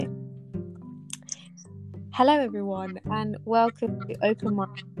Hello, everyone, and welcome to Open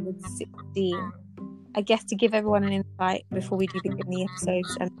Mind with 16. I guess to give everyone an insight before we do begin the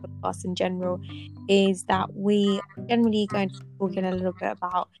episodes and podcast in general, is that we are generally going to be talking a little bit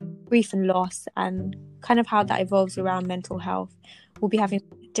about grief and loss and kind of how that evolves around mental health. We'll be having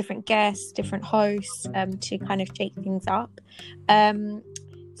different guests, different hosts to kind of shake things up. So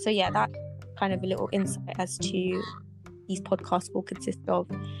that's kind of a little insight as to these podcasts will consist of.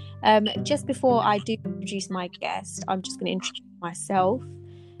 Just before I do introduce my guest, I'm just going to introduce myself.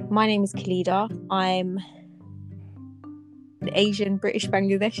 My name is Khalida. I'm an Asian British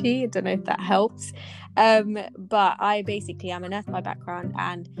Bangladeshi. I don't know if that helps. But I basically am a nurse by background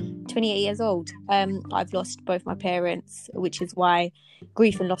and 28 years old. I've lost both my parents, which is why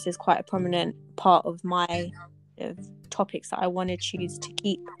grief and loss is quite a prominent part of my topics that I want to choose to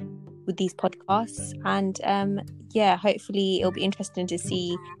keep with these podcasts. And hopefully it'll be interesting to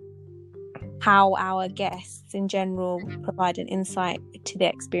see how our guests in general provide an insight to their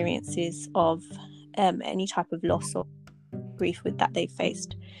experiences of any type of loss or grief with that they've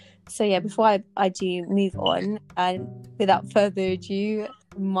faced. So before I do move on, and without further ado,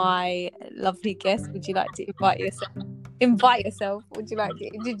 my lovely guest, would you like to invite yourself? Would you like to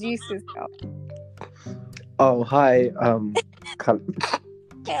introduce yourself? Oh, hi.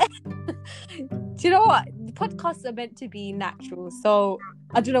 Do you know what? The podcasts are meant to be natural, so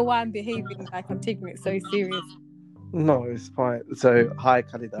I don't know why I'm behaving like I'm taking it so serious. No, it's fine. So, hi,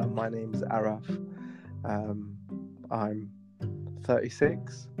 Khalida. My name's Araf. I'm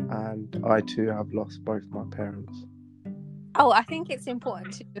 36, and I too have lost both my parents. Oh, I think it's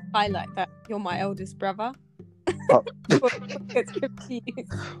important to just highlight that you're my eldest brother. Oh. It's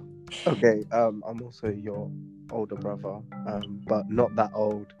confused. Okay. I'm also your older brother, but not that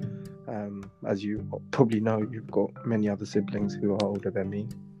old. As you probably know, you've got many other siblings who are older than me.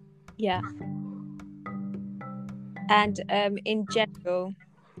 Yeah. And in general,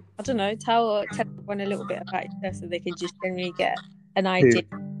 I don't know, tell everyone a little bit about yourself so they can just generally get an idea.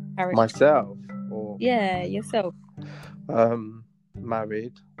 Myself, or yourself.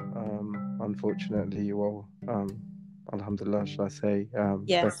 Married. Unfortunately, alhamdulillah, shall I say?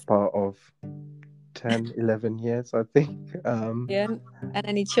 Yes. Best part of 10, 11 years, I think. And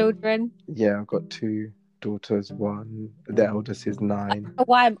any children? Yeah, I've got 2 daughters. The eldest is 9. I don't know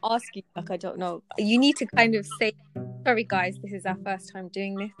why I'm asking, like I don't know. You need to kind of say, sorry guys, this is our first time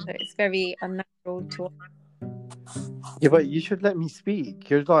doing this, so it's very unnatural to us. Yeah, but you should let me speak.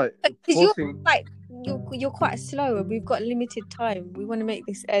 You're like forcing... You're quite slow and we've got limited time. We want to make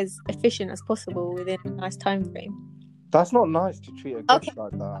this as efficient as possible within a nice time frame. That's not nice to treat a guest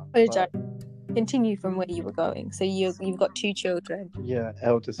like that. Apologize. Continue from where you were going. So you've got 2 children. Yeah,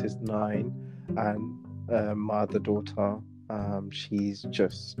 eldest is 9, and my other daughter, she's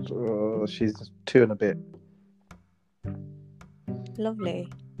just she's 2 and a bit. Lovely.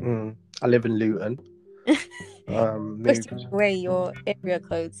 I live in Luton. Away your area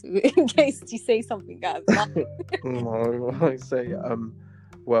codes in case you say something else. No, I say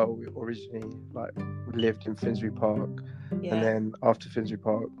well, we originally lived in Finsbury Park, and then after Finsbury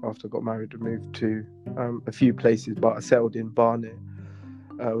Park, after I got married, I moved to a few places, but I settled in Barnet.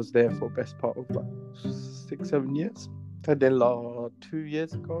 I was there for the best part of 6-7 years, and then 2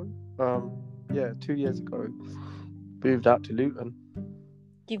 years ago, 2 years ago, moved out to Luton.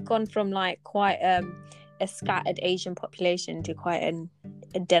 You've gone from quite a scattered Asian population to quite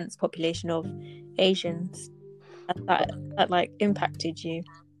a dense population of Asians. That impacted you?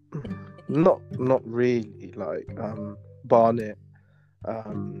 Not really. Barnet.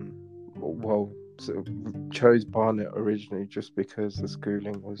 Chose Barnet originally just because the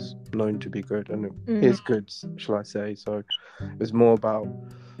schooling was known to be good, and it is good, shall I say. So it was more about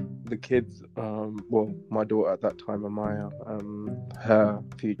the kids, my daughter at that time, Amaya, her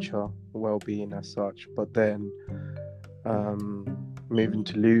future well-being as such. But then moving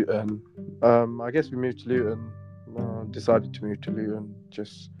to Luton, I guess we moved to Luton, decided to move to Luton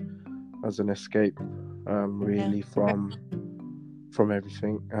just as an escape, really, from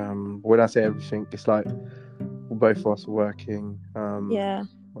everything. When I say everything, it's like both of us working.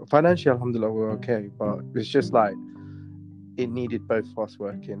 Financially, alhamdulillah, we're okay, but it's just it needed both of us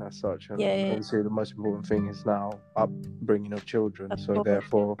working as such. And obviously the most important thing is now upbringing of children. So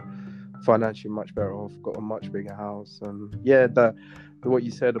therefore, financially much better off, got a much bigger house. And what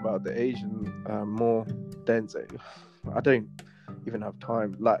you said about the Asian, more dense, I don't even have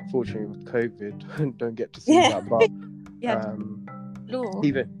time. Fortunately with COVID, don't get to see that. But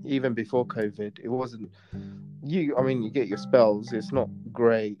even before COVID, it wasn't. You get your spells. It's not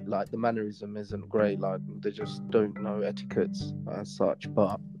great. The mannerism isn't great. They just don't know etiquettes as such.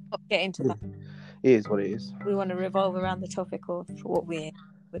 But get into that. it is what it is. We want to revolve around the topic of what we're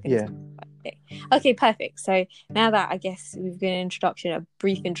going to Yeah. talk about today. Okay, perfect. So now that I guess we've given an introduction, a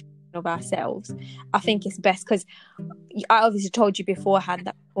brief introduction of ourselves, I think it's best because I obviously told you beforehand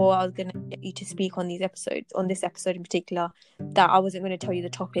that before I was going to get you to speak on these episodes, on this episode in particular, that I wasn't going to tell you the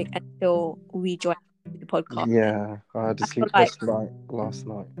topic until we joined the podcast. Yeah, I had a I feel sleepless night last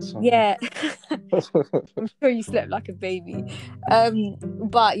night. So. Yeah, I'm sure you slept like a baby.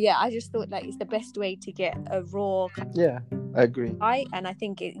 But yeah, I just thought like it's the best way to get a raw Yeah, I agree. and I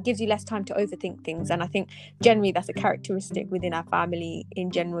think it gives you less time to overthink things. And I think generally that's a characteristic within our family in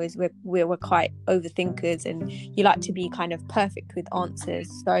general, is we're quite overthinkers, and you like to be kind of perfect with answers.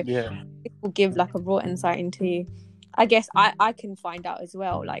 So Yeah, it will give like a raw insight into, I guess I can find out as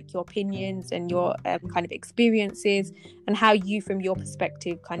well, like your opinions and your kind of experiences and how you, from your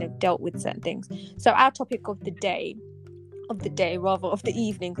perspective, kind of dealt with certain things. So our topic of the day, rather of the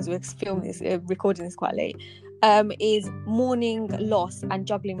evening, because we're filming this, recording this quite late, is mourning loss and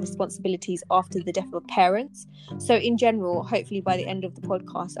juggling responsibilities after the death of parents. So in general, hopefully by the end of the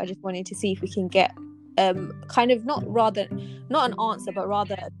podcast, I just wanted to see if we can get kind of not an answer, but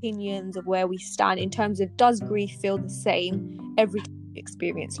rather opinions of where we stand in terms of, does grief feel the same every time you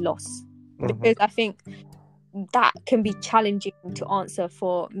experience loss? Because I think that can be challenging to answer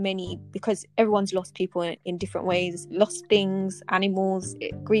for many, because everyone's lost people in different ways, lost things, animals.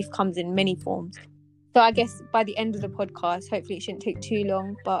 Grief comes in many forms. So I guess by the end of the podcast, hopefully it shouldn't take too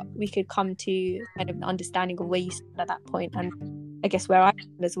long, but we could come to kind of an understanding of where you stand at that point, and I guess where I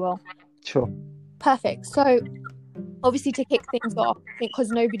stand as well. sure. Perfect. So obviously, to kick things off, I think because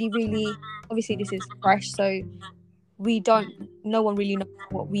nobody really, obviously this is fresh, so no one really knows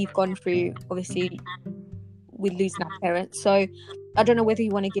what we've gone through, obviously, with losing our parents. So I don't know whether you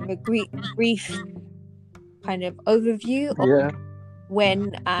want to give a brief kind of overview of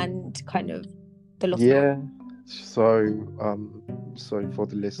when and kind of the loss. Yeah. So for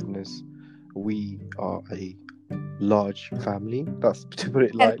the listeners, we are a large family. That's to put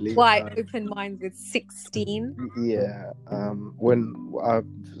it lightly. Quite open mind with 16. Yeah. When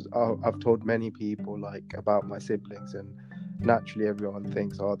I've told many people like about my siblings, and naturally everyone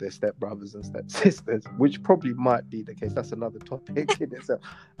thinks, oh, they're stepbrothers and stepsisters, which probably might be the case. That's another topic in itself.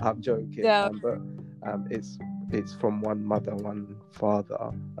 I'm joking. Yeah. But it's from one mother, one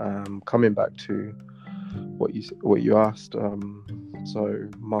father. Coming back to what you asked. So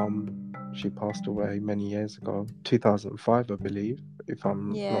mum, she passed away many years ago, 2005, I believe, if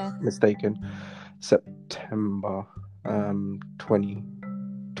I'm not mistaken. September 20th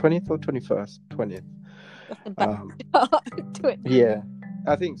or 21st? 20th. Yeah,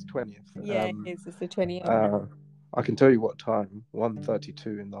 I think it's 20th. Yeah, it's the 20th. I can tell you what time,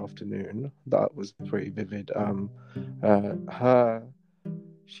 1:32 in the afternoon. That was pretty vivid.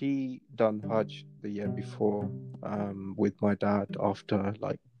 She done Hajj the year before with my dad, after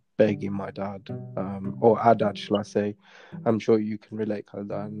like begging my dad, or our dad, shall I say. I'm sure you can relate,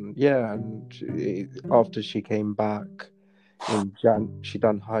 Khaldan. Yeah, and after she came back in she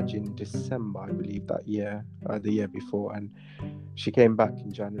done Hajj in December, I believe, that year, the year before, and she came back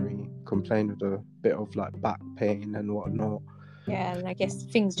in January, complained with a bit of like back pain and whatnot. Yeah, and I guess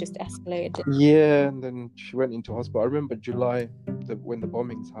things just escalated. Yeah, and then she went into hospital. I remember July, when the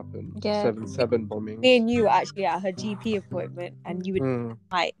bombings happened. Yeah. 7/7 bombings. Me and you were actually at her GP appointment, and you would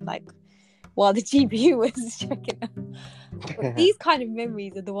fight like while the GP was checking her. These kind of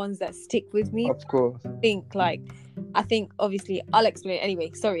memories are the ones that stick with me. Of course. I think obviously I'll explain it anyway.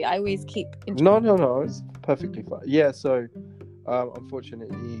 Sorry, I always keep. No, it's perfectly fine. Yeah, so.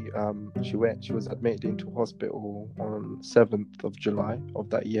 Unfortunately, she was admitted into hospital on 7th of July of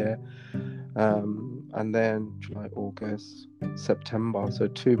that year, and then July, August, September, so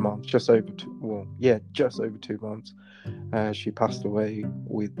 2 months, just over 2 months, she passed away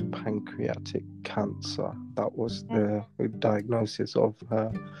with pancreatic cancer. That was the diagnosis of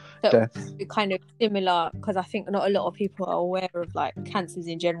her death. Kind of similar, because I think not a lot of people are aware of like cancers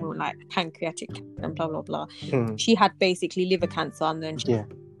in general, like pancreatic cancer and blah blah blah. She had basically liver cancer, and then she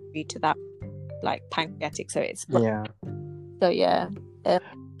agreed to that, like pancreatic. So it's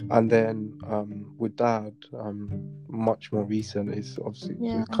and then with Dad, much more recent, is obviously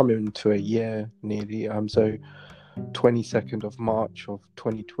coming to a year nearly. So 22nd of March of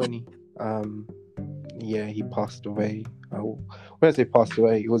 2020. He passed away. When I say passed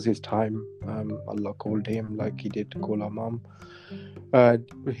away, it was his time. Allah called him like He did call our mum.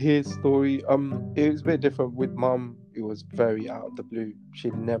 His story, it was a bit different with mum. It was very out of the blue. She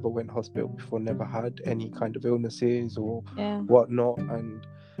never went hospital before, never had any kind of illnesses or whatnot, and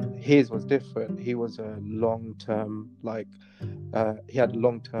his was different. He was a long-term, like, he had a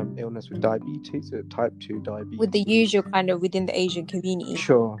long-term illness with diabetes, type 2 diabetes. With the usual kind of within the Asian community.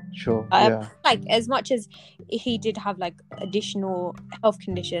 Sure, yeah. Like, as much as he did have like additional health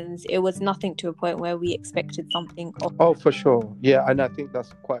conditions, it was nothing to a point where we expected something of. Oh, for sure, yeah, and I think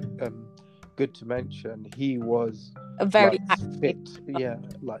that's quite good to mention. He was A very like fit, yeah,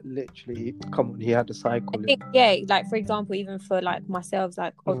 like literally. Come on, he had a cycle. I think, yeah, like for example, even for like myself,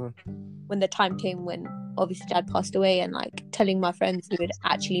 like when the time came when obviously Dad passed away, and like telling my friends who had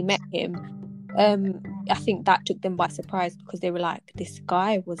actually met him, I think that took them by surprise, because they were like, this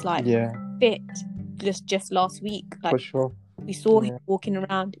guy was like fit just last week. Like, for sure, we saw him walking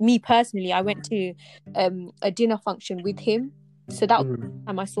around. Me personally, I went to a dinner function with him. So that was the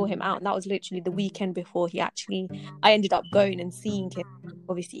time I saw him out, and that was literally the weekend before I ended up going and seeing him.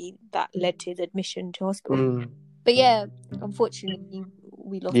 Obviously, that led to his admission to hospital. But yeah, unfortunately,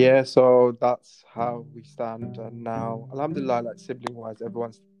 we lost him. Yeah, so that's how we stand now. Alhamdulillah, like sibling-wise,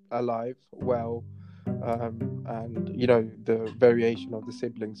 everyone's alive, well, and you know the variation of the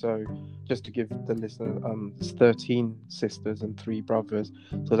siblings. So just to give the listener, there's 13 sisters and 3 brothers.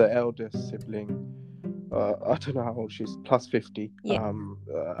 So the eldest sibling, I don't know how old she's, plus 50. Yeah.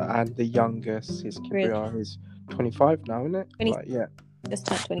 And the youngest, his Kibriya, is 25 now, isn't it? 20, like, yeah. Just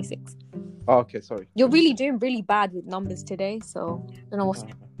turned 26. Oh, okay, sorry. You're really doing really bad with numbers today, so I don't know what's...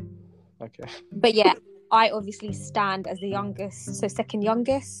 Okay. But yeah, I obviously stand as the youngest, so second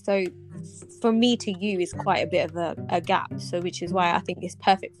youngest. So from me to you is quite a bit of a gap. So which is why I think it's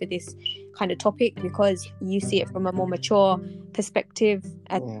perfect for this kind of topic, because you see it from a more mature perspective,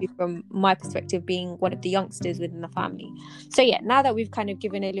 and from my perspective being one of the youngsters within the family. So yeah, now that we've kind of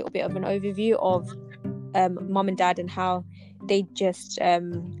given a little bit of an overview of mum and dad and how they just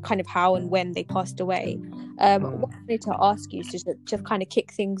kind of how and when they passed away, what I wanted to ask you is just kind of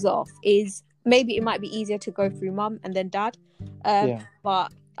kick things off is, maybe it might be easier to go through mum and then dad,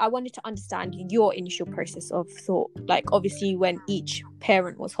 but I wanted to understand your initial process of thought, like obviously when each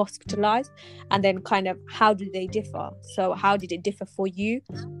parent was hospitalized, and then kind of how do they differ. So how did it differ for you?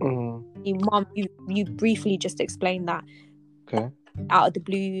 Your mum, you briefly just explained that. Okay. Out of the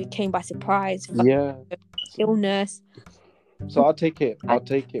blue, came by surprise. Illness. So I'll take it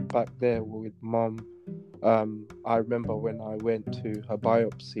back there with mum. I remember when I went to her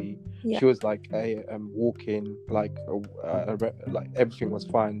biopsy, she was like walking, like everything was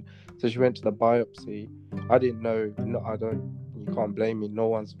fine. So she went to the biopsy. I didn't know. You can't blame me. No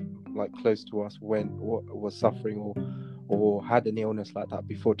one's like close to us was suffering or had an illness like that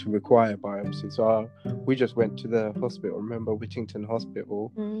before to require biopsy. So we just went to the hospital. Remember Whittington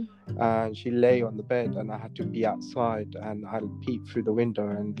Hospital, and she lay on the bed, and I had to be outside, and I peeped through the window,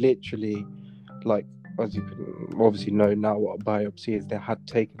 and literally, like, as you can obviously know now what a biopsy is, they had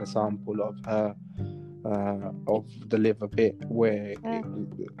taken a sample of her, of the liver bit where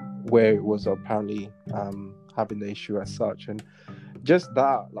it was apparently having the issue as such. And just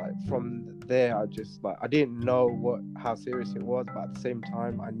that, like, from there, I didn't know how serious it was, but at the same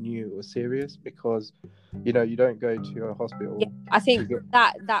time I knew it was serious, because you don't go to a hospital. I think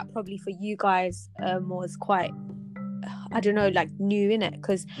that probably for you guys was quite, I don't know, like new, innit?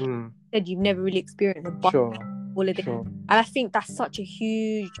 Because you said you've never really experienced all of this. And I think that's such a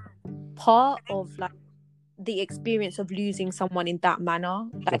huge part of like the experience of losing someone in that manner.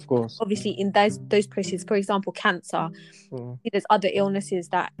 Like, of course, obviously in those processes, for example, cancer, there's other illnesses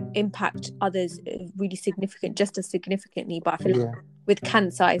that impact others really just as significantly, but I feel like with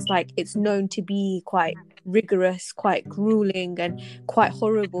cancer, it's like it's known to be quite rigorous, quite grueling, and quite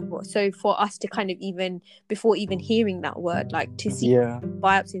horrible. So for us to kind of even before even hearing that word, like to see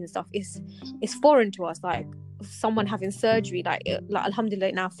biopsies and stuff, is foreign to us. Like someone having surgery, like alhamdulillah,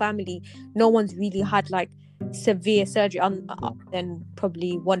 in our family, no one's really had like severe surgery other than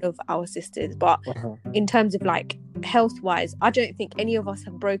probably one of our sisters. But in terms of like health wise, I don't think any of us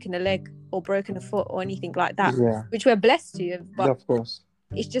have broken a leg or broken a foot or anything like that, which we're blessed to have. But of course,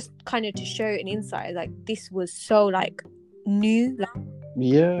 it's just kind of to show an insight, like this was so like new, like,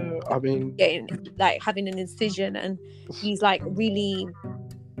 I mean, like having an incision, and he's like really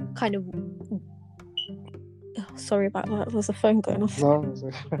kind of sorry about that, there was a phone going off.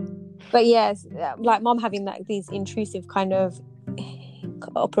 But yes, like mom having like these intrusive kind of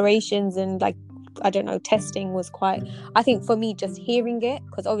operations and like, I don't know, testing was quite, I think for me just hearing it,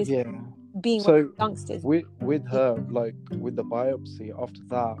 because obviously being one of the youngsters with her, like with the biopsy, after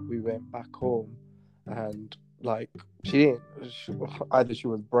that we went back home, and like either she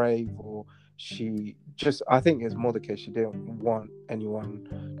was brave or she just, I think it's more the case, she didn't want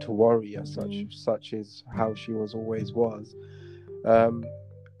anyone to worry as such is how she always was.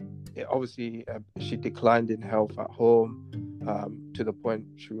 obviously she declined in health at home, to the point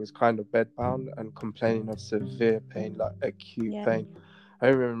she was kind of bedbound and complaining of severe pain, like acute pain. I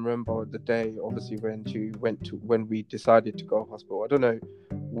remember the day, obviously, when we decided to go to hospital. I don't know,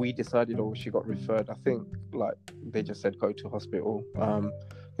 we decided or she got referred. I think like they just said go to hospital.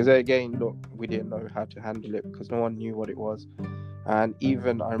 Because again, look, we didn't know how to handle it because no one knew what it was. And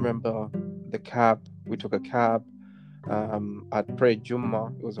even I remember the cab. We took a cab. I'd prayed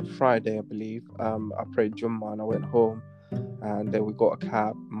Jummah. It was a Friday, I believe. I prayed Jummah and I went home. And then we got a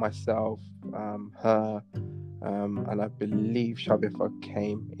cab, myself, her, and I believe Shabifa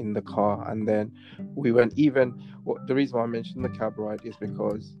came in the car. And then we went the reason why I mentioned the cab ride is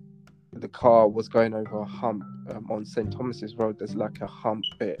because the car was going over a hump on St. Thomas's Road. There's like a hump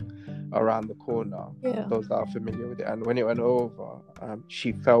bit around the corner. Yeah. Those that are familiar with it. And when it went over,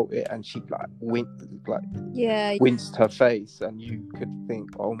 she felt it and she winced her face, and you could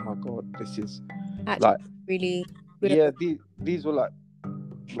think, oh my God, this is actually like really. Yeah, these were like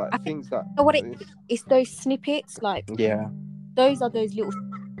things that. You know what it's those snippets, like Yeah. those are those little,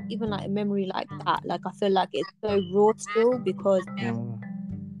 even like a memory like that. Like I feel like it's so raw still because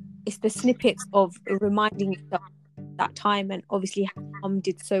it's the snippets of reminding yourself that time, and obviously Mum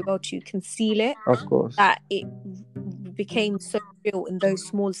did so well to conceal it. Of course. That it became so real in those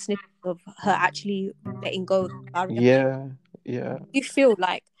small snippets of her actually letting go of Barry. Yeah. You feel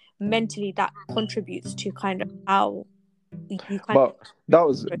like mentally that contributes to kind of how you kind But that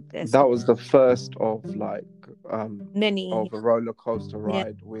was this. the first of like Many of a roller coaster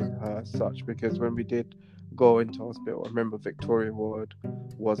ride with her as such, because when we did go into hospital, I remember Victoria Ward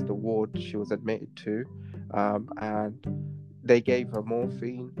was the ward she was admitted to, and they gave her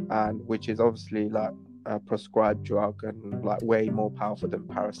morphine, and which is obviously like a prescribed drug and like way more powerful than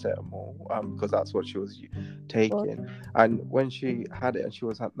paracetamol, because that's what she was taking. And when she had it and she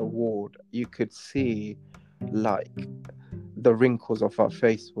was at the ward, you could see like the wrinkles of her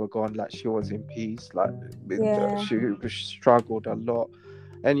face were gone, like she was in peace, like she struggled a lot.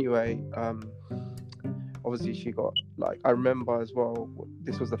 Anyway, obviously she got like, I remember as well,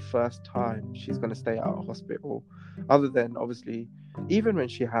 this was the first time she's going to stay out of hospital, other than obviously even when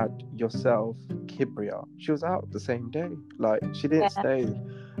she had yourself, Kibria, she was out the same day, like she didn't stay.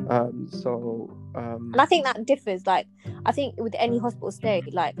 And I think that differs, like I think with any hospital stay,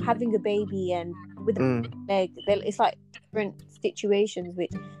 like having a baby and with a leg, it's like different situations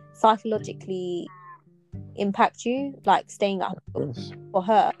which psychologically impact you, like staying at home. For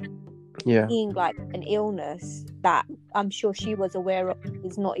her, being like an illness that I'm sure she was aware of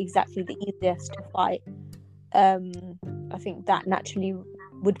is not exactly the easiest to fight. I think that naturally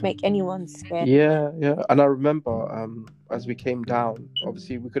would make anyone scared. Yeah. And I remember as we came down,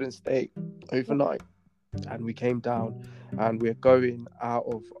 obviously we couldn't stay overnight, and we came down and we're going out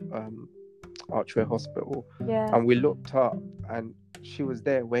of Archway Hospital, and we looked up and she was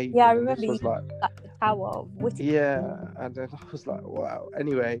there waiting. I remember was like the tower. And then I was like, wow.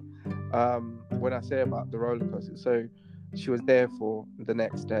 Anyway, when I say about the roller coaster, so she was there for the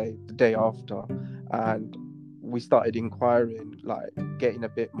next day, the day after, and we started inquiring, like getting a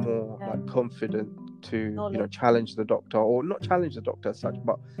bit more like confident to challenge the doctor, or not challenge the doctor as such,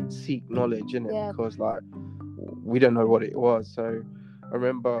 but seek knowledge in it, because like we don't know what it was. So I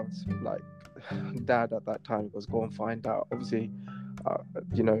remember like Dad at that time was go and find out. Obviously,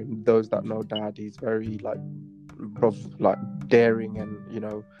 those that know Dad, he's very like daring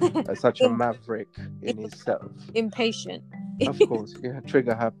and such a maverick in himself. Impatient. Of course,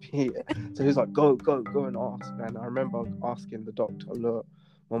 trigger happy. So he's like, go and ask. And I remember asking the doctor, look,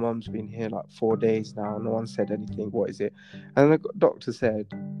 my mum's been here like 4 days now, no one said anything, what is it? And the doctor said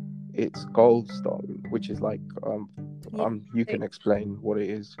it's gallstone, which is like you can explain what it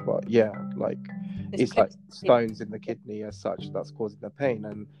is, but like it's like stones in the kidney as such that's causing the pain.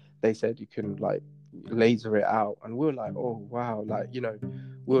 And they said you can like laser it out, and we were like, oh wow, like we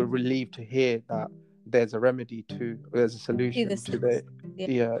were relieved to hear that there's a solution to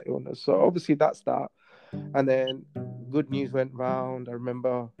the illness. So obviously that's that. And then good news went round. I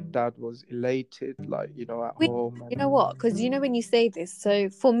remember Dad was elated, like at home. You know what? Because when you say this, so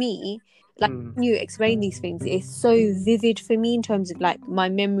for me, like when you explain these things, it's so vivid for me in terms of like my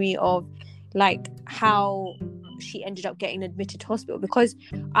memory of like how she ended up getting admitted to hospital, because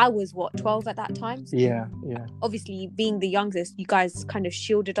I was 12 at that time. So obviously being the youngest, you guys kind of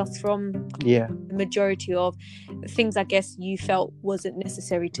shielded us from the majority of things I guess you felt wasn't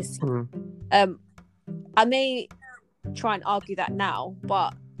necessary to see. I may try and argue that now,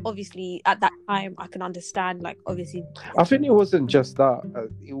 but obviously at that time I can understand, like, obviously, I think it wasn't just that.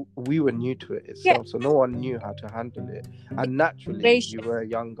 We were new to it yeah, itself, so no one knew how to handle it. And naturally, ratio, you were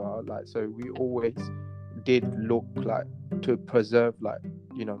younger, like, so we always did look like to preserve, like,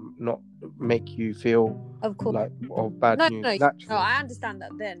 not make you feel of course. like of bad No, news. no, Naturally, I understand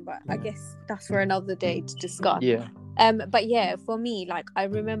that then, but I guess that's for another day to discuss. yeah, But yeah, for me, like, I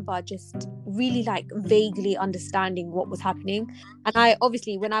remember just really like vaguely understanding what was happening. And I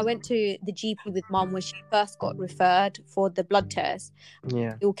obviously, when I went to the GP with mom when she first got referred for the blood test,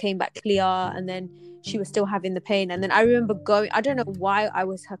 yeah, it all came back clear, and then she was still having the pain. And then I remember going, I don't know why I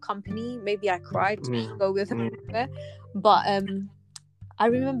was her company, maybe I cried to go with her, but I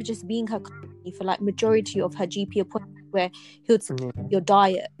remember just being her company for like majority of her GP appointments, where he would say your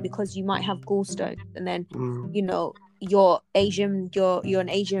diet, because you might have gallstones, and then you're Asian, you're an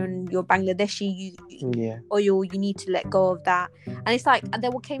Asian, you're Bangladeshi, oil, you need to let go of that. And it's like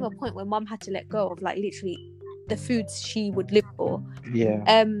there came a point where mum had to let go of like literally the foods she would live for.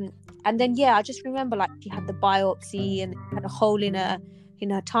 And then I just remember like she had the biopsy and had a hole in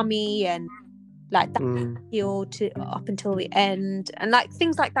her tummy, and like that healed to up until the end, and like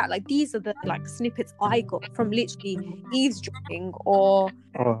things like that. Like these are the like snippets I got from literally eavesdropping, or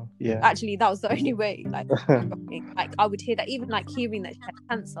actually that was the only way, like like I would hear that. Even like hearing that she had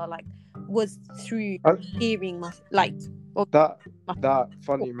cancer, like, was through hearing my like that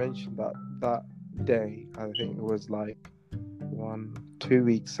funny you mentioned that day. I think it was like 2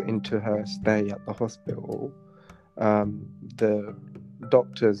 weeks into her stay at the hospital. The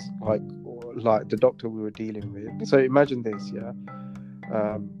doctors, like the doctor we were dealing with. So imagine this,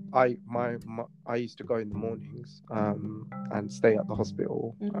 I used to go in the mornings and stay at the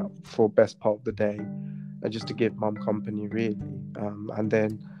hospital for best part of the day, just to give mum company, really. And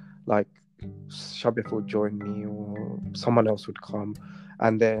then like Shabif would join me, or someone else would come,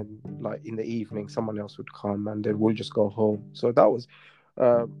 and then like in the evening someone else would come, and then we'll just go home. So that was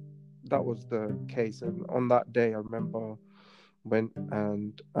the case. And on that day I remember went,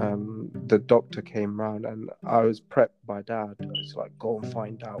 and the doctor came round, and I was prepped by dad. I was like, go and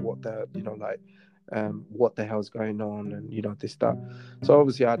find out what what the hell's going on, and this, that. So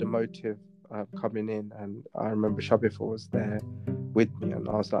obviously I had a motive coming in, and I remember Shabifa was there with me, and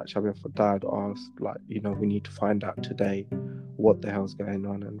I was like, Shabifa, dad asked, like, we need to find out today what the hell's going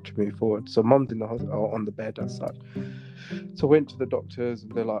on and to move forward. So mum's in the hospital on the bed as such. So I went to the doctors,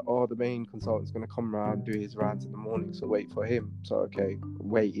 and they're like, oh, the main consultant's going to come around, do his rounds in the morning, so wait for him. So okay,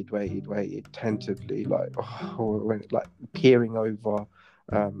 waited tentatively, like peering over,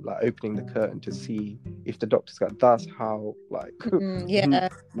 like opening the curtain to see if the doctor's got. That's how like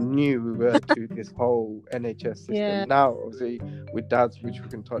new we were to this whole NHS system. Now obviously with dad's, which we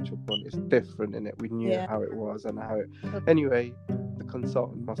can touch upon, it's different in it. We knew how it was and how it. Anyway, the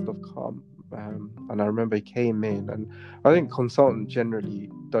consultant must have come. And I remember he came in, and I think consultants generally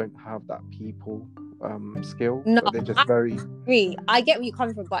don't have that people skill. No, so they're just very. I get where you're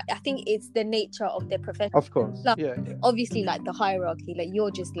coming from, but I think it's the nature of their profession. Of course, like, obviously, like the hierarchy, like you're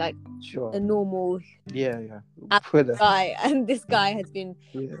just like a normal guy, and this guy has been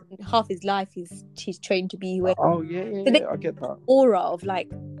half his life he's trained to be where. I get that aura of like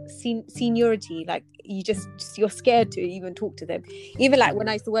seniority, like you're scared to even talk to them. Even like when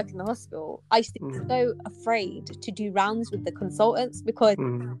I used to work in the hospital, I used to be so afraid to do rounds with the consultants, because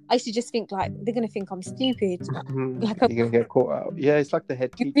I used to just think like they're gonna think I'm stupid. Like you're gonna get caught out. Yeah, it's like the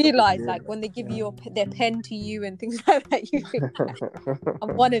head teacher. You realise like when they give you their pen to you and things like that, you think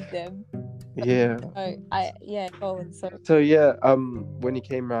I'm one of them. When he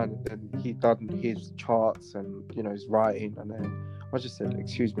came around, and he done his charts and his writing, and then I just said,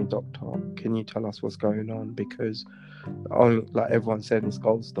 excuse me, doctor, can you tell us what's going on? Because like everyone's saying it's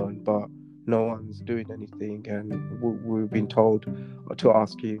gallstone, but no one's doing anything, and we've been told to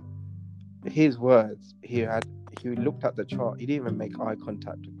ask you. His words, he looked at the chart, he didn't even make eye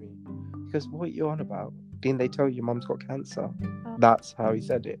contact with me. He goes, what are you on about? Didn't they tell you mum's got cancer? That's how he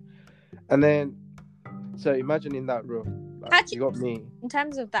said it. And then, so imagine in that room, like, actually, you got me. In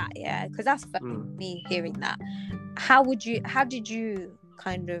terms of that, because that's me hearing that. How did you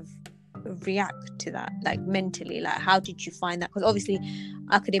kind of react to that, like mentally? Like, how did you find that? Because obviously,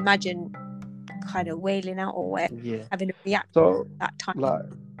 I could imagine kind of wailing out or having a reaction at that time. Like,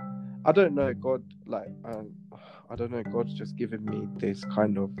 I don't know, God, like, I don't know, God's just given me this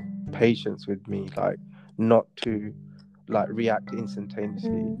kind of patience with me, like, not to like react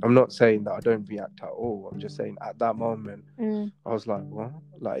instantaneously. I'm not saying that I don't react at all. I'm just saying at that moment I was like, what?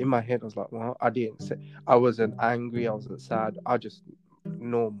 Like in my head I was like, well, I wasn't angry, I wasn't sad, I just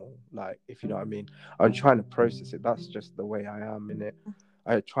normal, like, if you know what I mean. I'm trying to process it. That's just the way I am in it.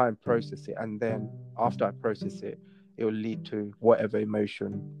 I try and process it, and then after I process it, it will lead to whatever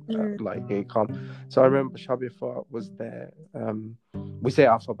emotion like it come. So I remember Shabifa was there. We say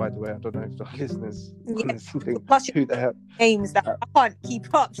Alpha, by the way. I don't know if the listeners honestly think Plus who the hell. names that I can't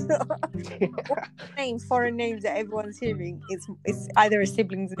keep up. Names, foreign names that everyone's hearing. It's either a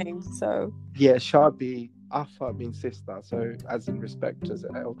sibling's name. So Yeah, Shabi, Alpha means sister, so as in respect as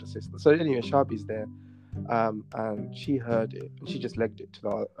an elder sister. So anyway, Shabi's there. And she heard it, and she just legged it to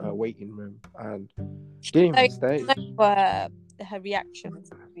the waiting room, and didn't even stay. Her reactions,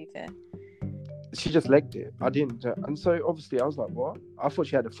 to be fair. She just legged it. I didn't, and so obviously I was like, "What?" I thought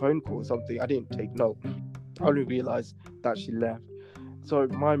she had a phone call or something. I didn't take note. I only realized that she left. So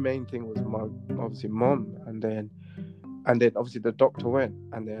my main thing was my obviously mom, and then obviously the doctor went,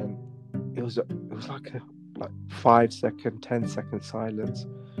 and then it was like a 5 second, 10-second silence,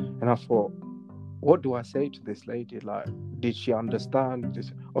 and I thought, what do I say to this lady? Like, did she understand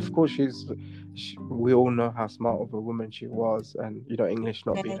this? Of course, we all know how smart of a woman she was, and English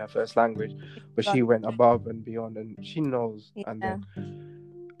not being her first language, but she went above and beyond, and she knows. Yeah.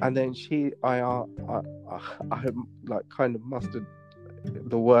 And then I like kind of mustered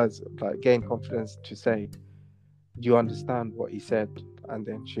the words, like gain confidence to say, "Do you understand what he said?" And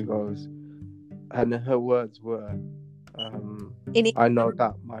then she goes, and her words were, "I know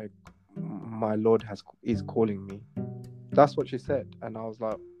that my Lord is calling me." That's what she said, and I was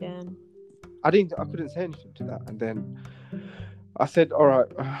like, yeah. I couldn't say anything to that. And then I said, "All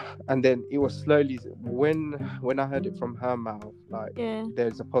right," and then it was slowly when I heard it from her mouth, like,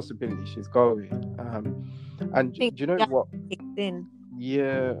 there's a possibility she's going. And do you know what?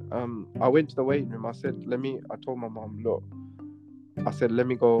 Yeah. I went to the waiting room. I told my mom, "Look," I said, "Let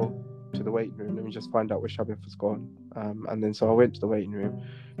me go to the waiting room. Let me just find out where Shabifa's gone." And then so I went to the waiting room.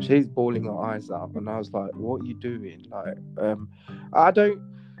 She's bawling her eyes out, and I was like, "What are you doing?" Like, I don't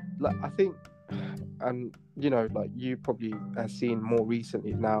like. I think, and like you probably have seen more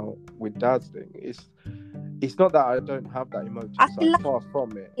recently now with Dad's thing. It's not that I don't have that emotion. I feel like far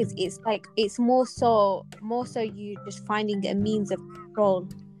from it. It's like it's more so you just finding a means of control,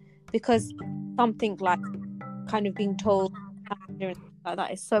 because something like kind of being told like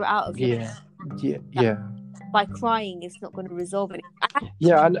that is so out of your yeah. By crying, it's not going to resolve it.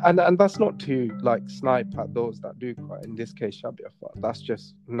 Yeah, and that's not to like snipe at those that do cry. In this case, Shabifa, that's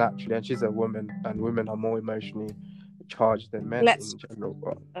just naturally, and she's a woman, and women are more emotionally charged than men in general.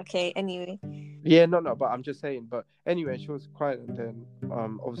 But okay, anyway. Yeah, no, but I'm just saying. But anyway, she was crying, and then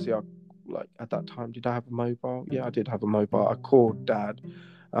obviously at that time, did I have a mobile? Yeah, I did have a mobile. I called Dad,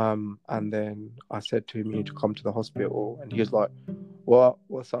 and then I said to him, "You need to come to the hospital," and he was like, "What?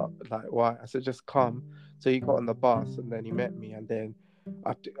 What's up? Like, why?" I said, "Just come." So he got on the bus, and then he met me, and then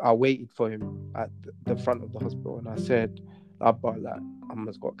I waited for him at the front of the hospital, and I said, "Abba, like,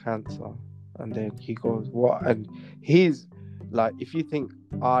 Amma's got cancer," and then he goes, "What?" And he's like, if you think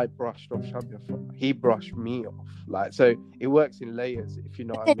I brushed off Shabifa, he brushed me off. Like, so it works in layers, if you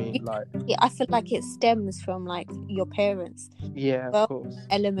know what I mean. Like, yeah, I feel like it stems from like your parents. Yeah, of course.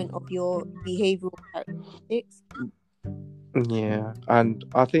 Element of your behavioral characteristics. Yeah, and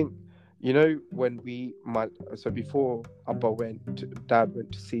I think when before Dad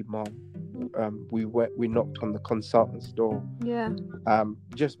went to see Mom, we knocked on the consultant's door. Yeah.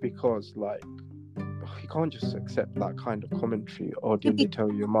 Just because like you can't just accept that kind of commentary, or did they tell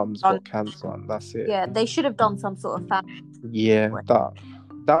you your mum's got cancer and that's it? Yeah, they should have done some sort of family. Yeah,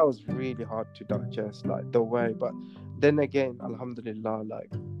 that was really hard to digest, like the way. But then again, Alhamdulillah,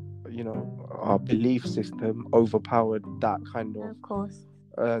 like our belief system overpowered that kind of course.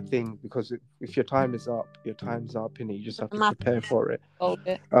 Thing, because if your time is up, your time's up, and you just have to prepare for it.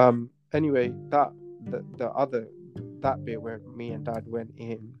 Anyway, that bit where me and Dad went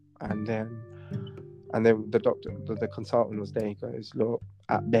in, and then the doctor, the consultant was there. He goes, "Look,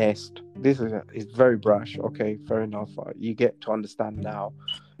 at best, this is very brash. Okay, fair enough. You get to understand now."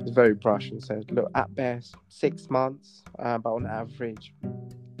 It's very brash and said, "Look, at best 6 months, but on average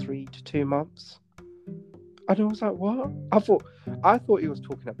 3 to 2 months." And I was like, "What?" I thought he was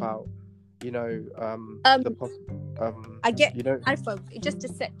talking about, the possible. I get, Alpha, just a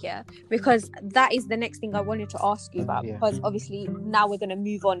sec, yeah, because that is the next thing I wanted to ask you about. Because obviously now we're going to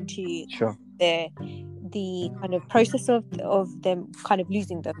move on to the kind of process of them kind of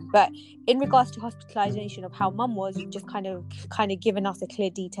losing them. But in regards to hospitalization of how Mum was, you've just kind of given us a clear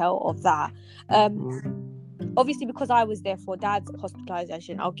detail of that. obviously, because I was there for Dad's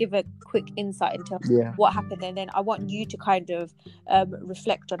hospitalization, I'll give a quick insight into Yeah. what happened, and then I want you to kind of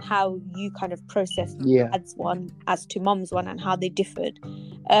reflect on how you kind of processed Yeah. Dad's one as to Mum's one and how they differed.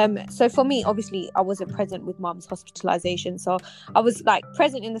 So for me, obviously, I wasn't present with Mum's hospitalization, so I was like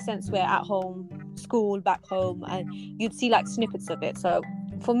present in the sense where at home, school, back home, and you'd see like snippets of it. So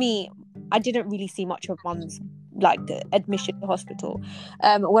for me, I didn't really see much of Mum's like admission to hospital,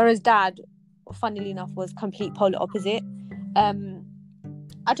 whereas Dad, funnily enough, was complete polar opposite.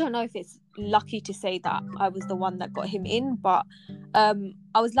 I don't know if it's lucky to say that I was the one that got him in, but I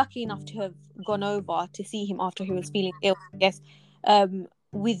was lucky enough to have gone over to see him after he was feeling ill. I guess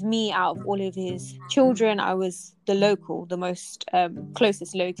with me, out of all of his children, I was the most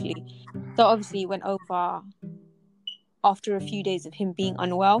closest locally. So obviously went over after a few days of him being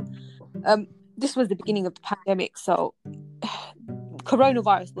unwell. This was the beginning of the pandemic, so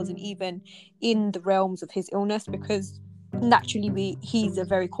coronavirus wasn't even in the realms of his illness, because naturally he's a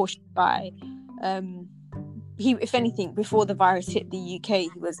very cautious guy. If anything, before the virus hit the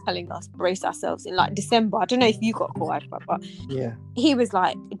UK, he was telling us brace ourselves in like December. I don't know if you got caught, but Yeah. he was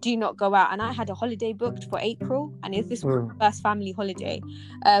like, do not go out. And I had a holiday booked for April, and this was my first family holiday,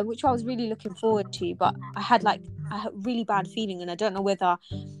 which I was really looking forward to, but I had a really bad feeling, and I don't know whether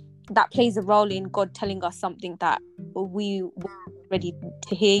that plays a role in God telling us something that we weren't ready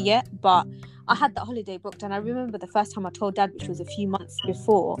to hear yet. But I had that holiday booked, and I remember the first time I told Dad, which was a few months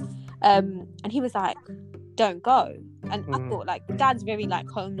before, and he was like, don't go. And I thought, like, Dad's very like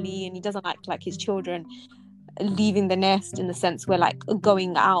homely, and he doesn't like his children leaving the nest, in the sense where like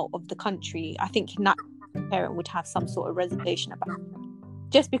going out of the country. I think that parent would have some sort of reservation about it,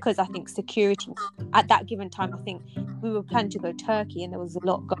 just because I think security at that given time, I think we were planning to go Turkey, and there was a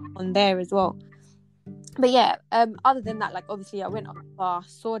lot going on there as well. But yeah, other than that, like, obviously I went up far,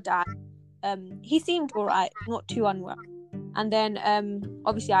 saw Dad. He seemed all right, not too unwell. And then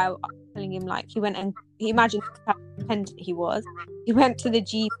obviously I was telling him, like, he went and he imagined how dependent he was. He went to the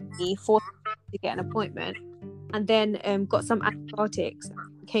GP, forced to get an appointment, and then got some antibiotics,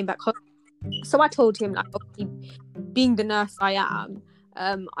 came back home. So I told him, like, obviously being the nurse I am,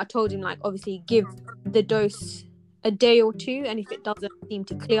 I told him, like, obviously give the dose a day or two, and if it doesn't seem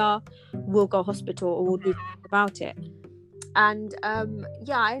to clear, we'll go hospital or we'll do something about it. And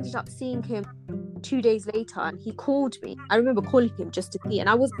I ended up seeing him 2 days later, and he called me. I remember calling him just to see, and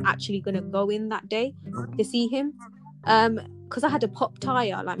I wasn't actually going to go in that day to see him, because I had a pop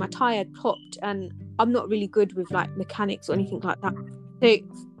tire, like my tire had popped, and I'm not really good with like mechanics or anything like that. So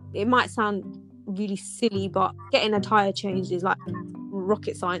it might sound really silly, but getting a tire changed is like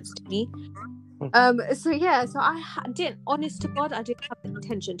rocket science to me. So I didn't, honest to God, I didn't have the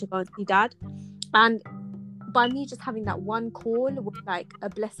intention to go and see Dad, and by me just having that one call was like a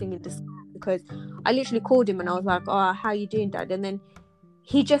blessing in disguise, because I literally called him and I was like, oh, how you doing, Dad? And then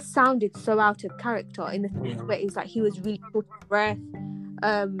he just sounded so out of character, in the sense where it was like he was really short of breath.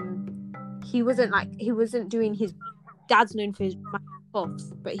 He wasn't doing his, Dad's known for his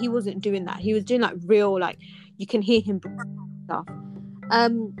coughs, but he wasn't doing that. He was doing like real, like, you can hear him stuff.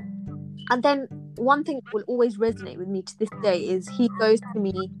 And then one thing that will always resonate with me to this day is he goes to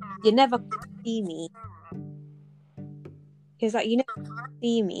me, you never see me. He's like, you never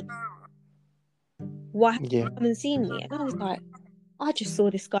see me. Why haven't you come and seen me? And I was like, I just saw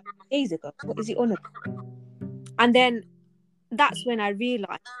this guy days ago. What is he on about? And then that's when I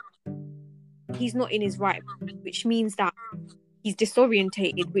realised he's not in his right mind, which means that he's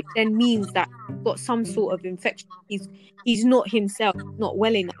disorientated, which then means that he's got some sort of infection. He's not himself, not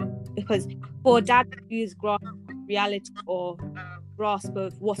well enough. Because for Dad to use grasp of reality or grasp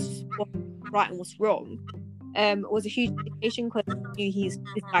of what's right and what's wrong, was a huge indication, because I knew he's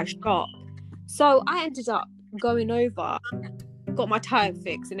this guy sharp. So I ended up going over, got my tire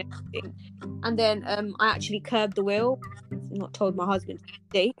fixed and everything, and then I actually curbed the wheel. I've not told my husband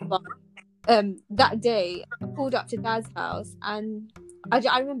today, but that day I pulled up to Dad's house, and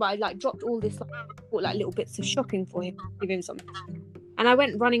I remember I like dropped all this, like, bought like little bits of shopping for him, give him something, and I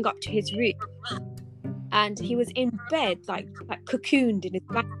went running up to his room, and he was in bed, like cocooned in his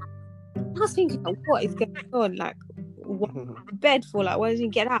blanket. I was thinking, like, what is going on? Like, what in bed for? Like, why doesn't he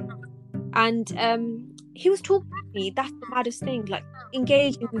get out? And he was talking to me. That's the maddest thing. Like,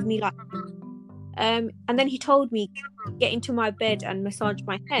 engaging with me, like. And then he told me, get into my bed and massage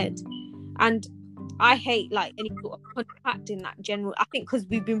my head. And I hate like any sort of contact in that general. I think because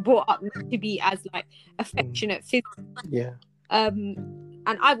we've been brought up to be as like affectionate physically. Yeah.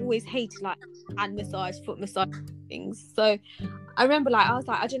 And I've always hated like hand massage, foot massage things. So I remember, like, I was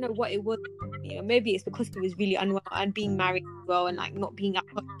like, I don't know what it was. You know, maybe it's because he was really unwell and being married as well, and like not being at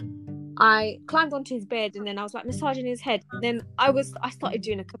home. I climbed onto his bed and then I was like massaging his head. And then I started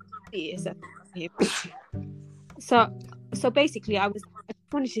doing a complete so basically I just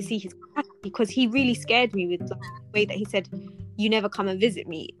wanted to see his capacity because he really scared me with like, the way that he said, "You never come and visit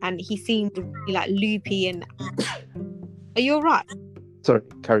me," and he seemed really like loopy. And are you all right? Sorry,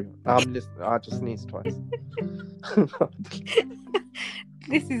 carry on. I'm listening. I just sneezed twice.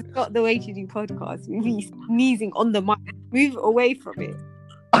 This is not the way to do podcasts. With me sneezing on the mic. Move away from it.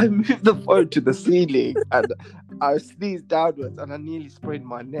 I moved the phone to the ceiling and I sneezed downwards and I nearly sprained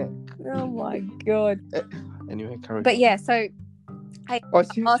my neck. Oh my god. Anyway, carry on. But yeah, so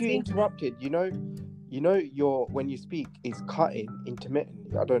since you interrupted, you know your when you speak is cutting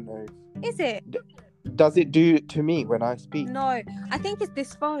intermittently. I don't know. Is it? Does it do it to me when I speak? No, I think it's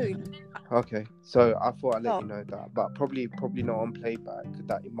this phone. Okay, so I thought I'd let you know that, but probably not on playback.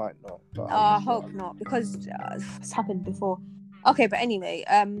 That it might not. But I hope not, because it's happened before. Okay, but anyway,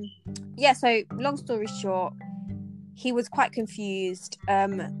 yeah. So long story short, he was quite confused.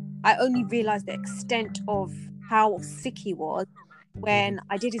 I only realised the extent of how sick he was when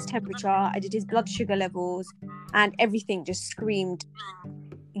I did his temperature, I did his blood sugar levels, and everything just screamed,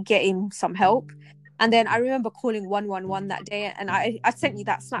 get him some help. And then I remember calling 111 that day, and I sent you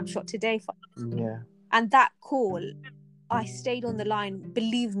that snapshot today. Yeah. And that call, I stayed on the line,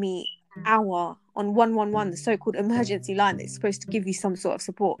 believe me, hour on 111, the so-called emergency line that's supposed to give you some sort of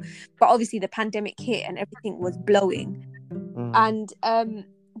support. But obviously the pandemic hit and everything was blowing. And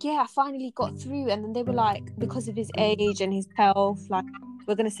yeah, I finally got through. And then they were like, because of his age and his health, like,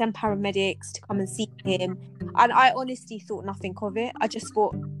 we're going to send paramedics to come and see him. And I honestly thought nothing of it. I just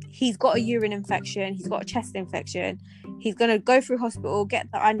thought, he's got a urine infection, he's got a chest infection, he's going to go through hospital, get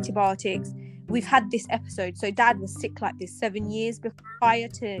the antibiotics. We've had this episode. So Dad was sick like this 7 years prior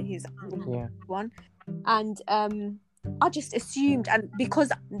to his one. And I just assumed, and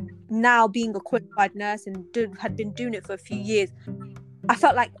because now being a qualified nurse and had been doing it for a few years, I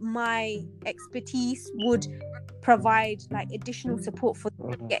felt like my expertise would provide like additional support for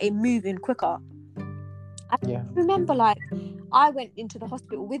getting moving quicker. I remember like I went into the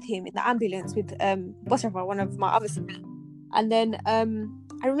hospital with him in the ambulance with one of my other sisters. And then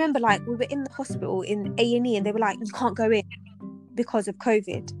I remember like we were in the hospital in A&E and they were like, you can't go in because of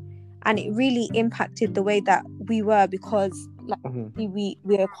COVID. And it really impacted the way that we were, because like we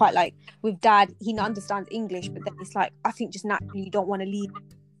were quite like, with Dad, he understands English, but then it's like, I think just naturally you don't want to leave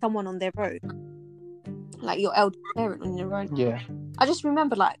someone on their own, like your elder parent on their own. Yeah. I just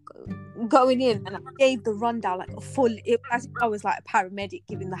remember like going in and I gave the rundown like a full, as if I was like a paramedic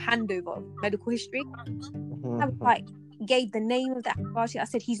giving the handover of medical history. I was like, gave the name of the antibiotic. I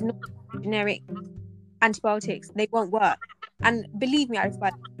said, he's not generic antibiotics, they won't work. And believe me,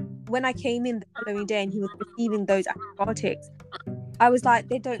 when I came in the following day and he was receiving those antibiotics, I was like,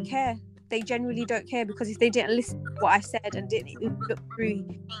 they don't care. They genuinely don't care, because if they didn't listen to what I said and didn't look through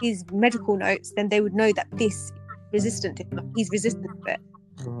his medical notes, then they would know that this is resistant to him. He's resistant to it.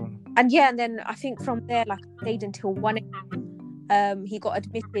 And yeah, and then I think from there, like, I stayed until 1 a.m. He got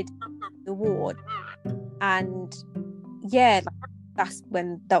admitted in the ward, and yeah, like,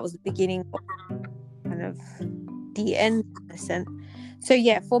 that was the beginning of kind of the end in a sense. So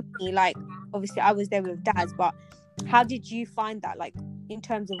yeah, for me, like, obviously I was there with Dad, but how did you find that, like, in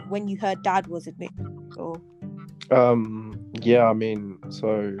terms of when you heard Dad was admitted? Or yeah, I mean,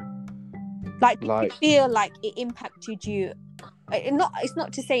 so like, did you feel like it impacted you? It's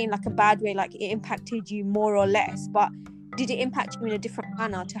not to say in like a bad way, like it impacted you more or less, but did it impact you in a different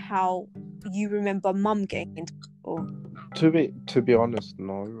manner to how you remember Mum getting into it? Or to be honest,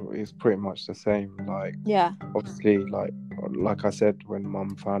 no, it's pretty much the same. Like, yeah, obviously, like I said, when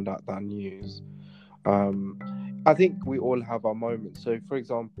Mum found out that news, I think we all have our moments. So, for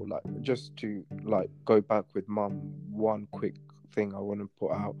example, like, just to like go back with Mum, one quick thing I want to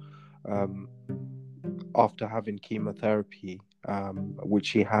put out, after having chemotherapy, which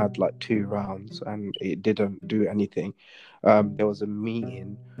she had like 2 rounds and it didn't do anything, there was a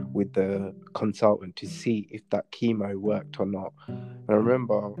meeting with the consultant to see if that chemo worked or not. And I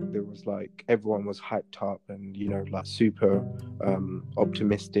remember there was like, everyone was hyped up and, you know, like super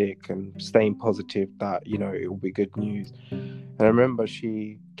optimistic and staying positive that, you know, it will be good news. And I remember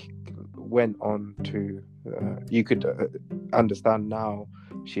she went on to you could understand now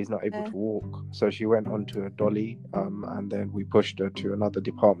she's not able to walk, so she went onto a dolly, and then we pushed her to another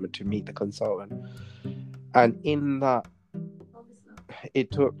department to meet the consultant. And in that,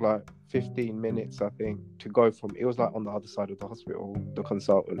 it took like 15 minutes, I think, to go from. It was like on the other side of the hospital, the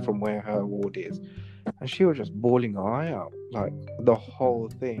consultant from where her ward is, and she was just bawling her eye out, like the whole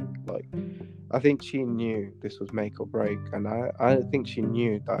thing. Like, I think she knew this was make or break, and I think she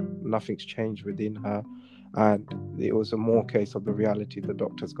knew that nothing's changed within her, and it was a more case of the reality. The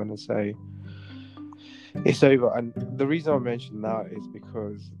doctor's gonna say it's over, and the reason I mentioned that is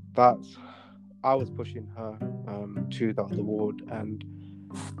because I was pushing her to the other ward, and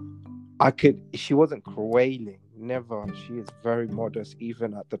she wasn't wailing, never. She is very modest,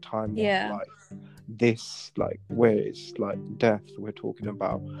 even at the time of like this, like where it's like death we're talking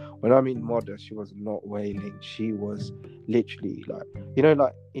about. When I mean modest, she was not wailing. She was literally like,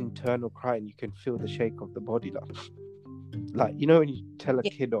 like internal crying. You can feel the shake of the body, like when you tell a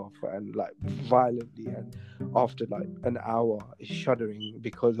kid off and like violently, and after like an hour is shuddering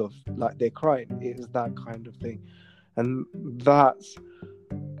because of like they're crying. It is that kind of thing, and that's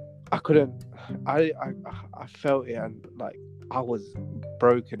I felt it, and like I was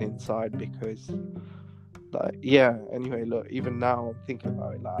broken inside because like anyway, look, even now I'm thinking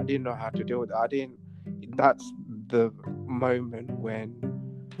about it, like I didn't know how to deal with it. That's the moment when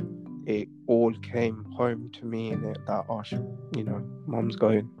it all came home to me, in it that Mum's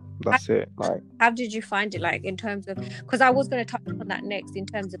going, that's it. Like, how did you find it, like in terms of, because I was going to touch on that next, in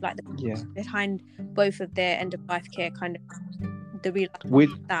terms of like the behind both of their end of life care, kind of the real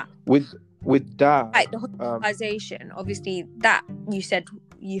with Dad, like the hospitalization, obviously that you said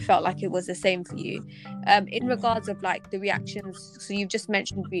you felt like it was the same for you, in regards of like the reactions. So you've just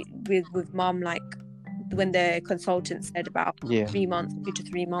mentioned with Mum, like when the consultant said about 3 months, 2 to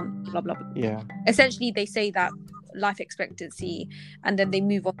 3 months, blah blah blah. Essentially they say that life expectancy, and then they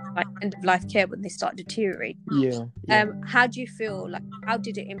move on to like end of life care when they start deteriorating. How do you feel, like how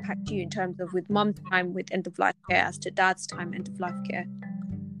did it impact you in terms of with Mum's time with end of life care as to Dad's time end of life care,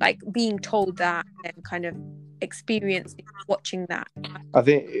 like being told that and kind of experiencing watching that? I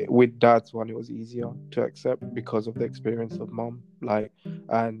think with Dad's one it was easier to accept because of the experience of Mum, like,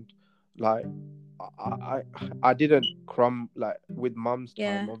 and like I didn't like with Mum's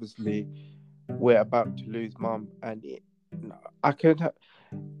time. Obviously we're about to lose Mum, and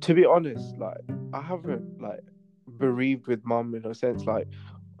to be honest, like I haven't like bereaved with Mum in a sense, like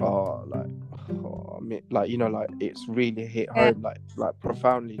I mean, like like it's really hit home, like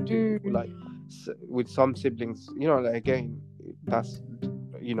profoundly too. Like with some siblings, like, again, that's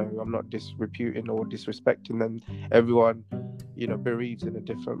I'm not disreputing or disrespecting them. Everyone bereaves in a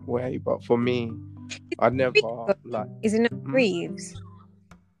different way, but for me, I never like. Isn't it grieves?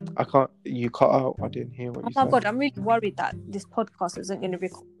 I can't. You cut out. I didn't hear what you said. Oh my God, I'm really worried that this podcast isn't going to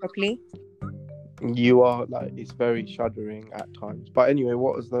record properly. You are, like, it's very shuddering at times. But anyway,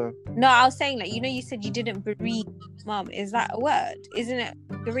 what was the... No, I was saying, like, you said you didn't bereave Mum. Is that a word? Isn't it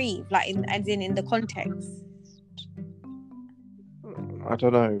bereave, like as in the context? I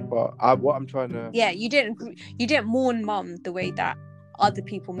don't know, but what I'm trying to... Yeah, you didn't mourn Mum the way that other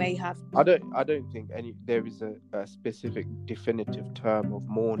people may have. I don't think there is a specific definitive term of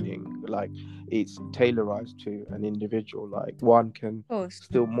mourning. Like, it's tailorized to an individual. Like, one can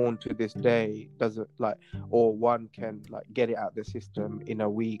still mourn to this day, doesn't like, or one can like get it out of the system in a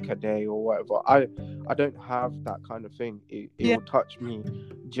week, a day, or whatever. I don't have that kind of thing. It will touch me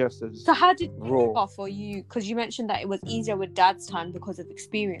just as. So how did it go for you? Because you mentioned that it was easier with Dad's time because of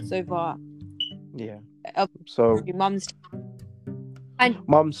experience over. So Mum's time. And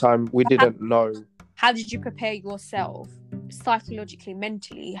Mum's time, we didn't know. How did you prepare yourself psychologically,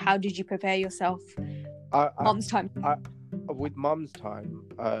 mentally? How did you prepare yourself? Mum's time. With Mum's time,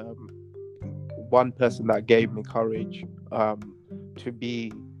 one person that gave me courage to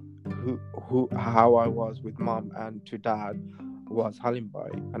be how I was with Mum and to Dad was Halim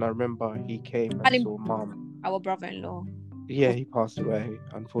Bhai. And I remember he came and saw Mum. Our brother-in-law. Yeah, he passed away.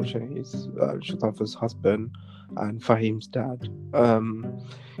 Unfortunately, he's Shatafa's husband and Fahim's dad.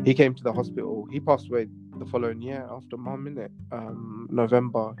 He came to the hospital. He passed away the following year after Mum, innit?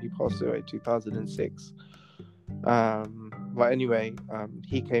 November, he passed away 2006. But anyway,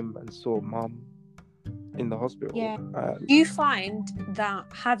 he came and saw Mum in the hospital. Yeah. Do you find that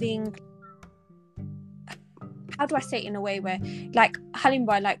having... How do I say it in a way where, like, Halim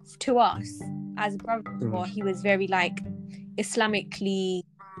Bhai, like, to us, as a brother-in-law, he was very, like, Islamically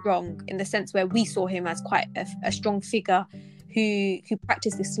strong, in the sense where we saw him as quite a strong figure who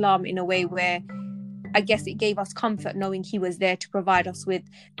practiced Islam in a way where I guess it gave us comfort knowing he was there to provide us with.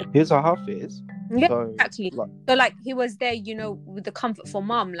 Here's a Hafiz. Yeah, exactly. So like he was there, with the comfort for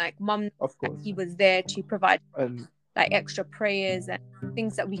Mum. Like Mum, of course, he was there to provide like extra prayers and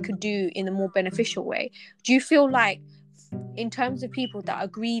things that we could do in a more beneficial way. Do you feel like in terms of people that are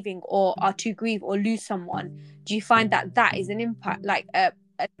grieving or are to grieve or lose someone, do you find that is an impact, like a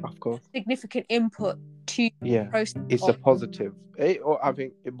Of course. significant input to Yeah, the process it's of, a positive. Or I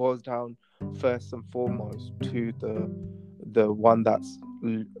think it boils down first and foremost to the one that's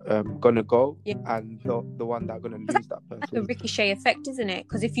gonna go, Yeah. and the one that's gonna lose that like a person. ricochet effect, isn't it?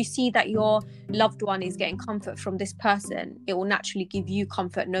 Because if you see that your loved one is getting comfort from this person, it will naturally give you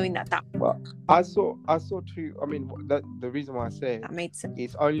comfort knowing that Well, I saw too. I mean, the reason why I say that made sense.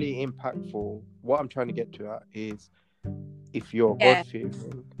 it's only impactful. What I'm trying to get to at is, if you're Yeah.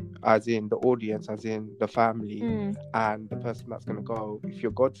 God-fearing, as in the audience, as in the family, and the person that's going to go, if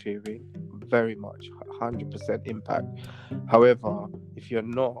you're God-fearing, very much 100% impact. However, if you're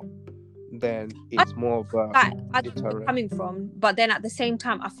not, then it's more of a I know where deterrent. you're coming from, but then at the same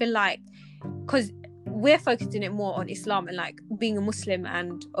time, I feel like, because we're focusing it more on Islam and like being a Muslim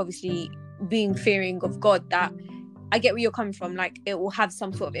and obviously being fearing of God, that I get where you're coming from. Like, it will have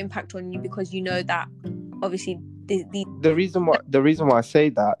some sort of impact on you because you know that obviously the reason why I say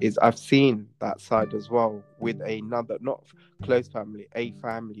that is I've seen that side as well with another, not close family, a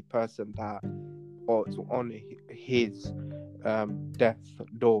family person that was on his death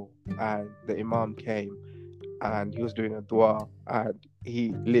door, and the Imam came and he was doing a dua, and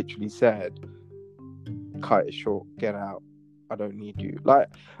he literally said, cut it short, get out, I don't need you. Like,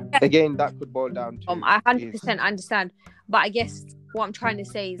 again, that could boil down to I 100% understand, but I guess what I'm trying to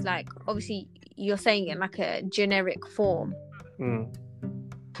say is, like, obviously you're saying it in like a generic form,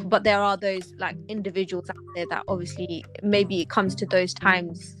 but there are those like individuals out there that obviously maybe it comes to those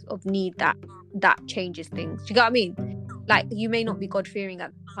times of need that changes things. Do you get what I mean? Like, you may not be God-fearing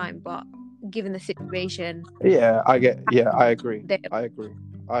at the time, but given the situation, I agree.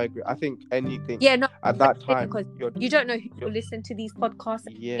 I think anything at that time, because you don't know who will listen to these podcasts.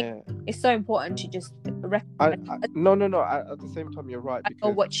 It's so important to just recognize. No, at the same time, you're right,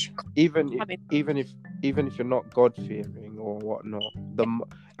 because even if you're not God-fearing or whatnot,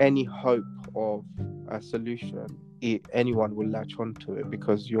 any hope of a solution, anyone will latch onto it,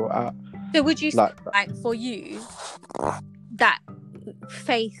 because you're at. So would you say, like, for you, that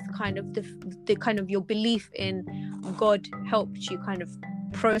faith, kind of the kind of your belief in God helped you kind of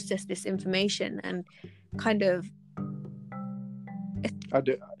process this information and kind of? I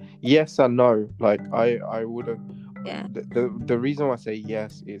do. Yes and no. Like, I wouldn't. Yeah. The reason why I say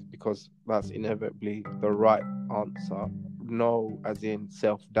yes is because that's inevitably the right answer. No, as in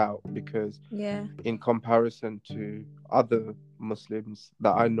self-doubt, because in comparison to other Muslims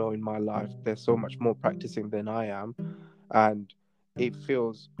that I know in my life, they're so much more practicing than I am, and it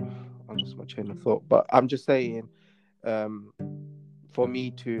feels, I lost my chain of thought, but I'm just saying, for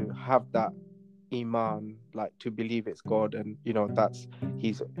me to have that iman, like to believe it's God, and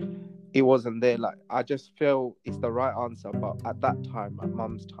it wasn't there. Like, I just feel it's the right answer, but at that time, at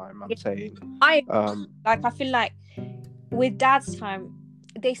mum's time, I'm saying, I feel like with dad's time,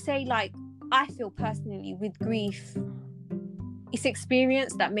 they say, like, I feel personally with grief, it's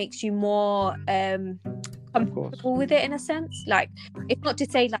experience that makes you more comfortable with it, in a sense. Like, it's not to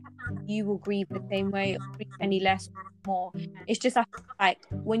say like you will grieve the same way or grieve any less or more. It's just, I feel like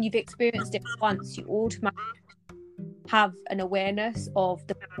when you've experienced it once, you automatically have an awareness of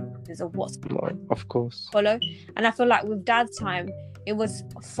the of what's follow. And I feel like with dad's time, it was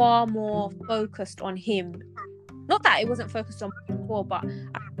far more focused on him. Not that it wasn't focused on before, but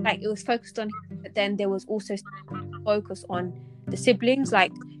I feel like it was focused on him, but then there was also focus on the siblings,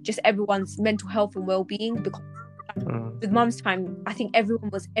 like just everyone's mental health and well-being. Because with mum's time, I think everyone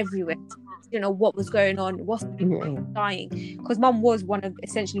was everywhere. You know what was going on, what's dying, because mum was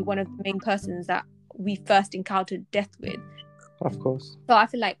essentially one of the main persons that we first encountered death with. Of course. So I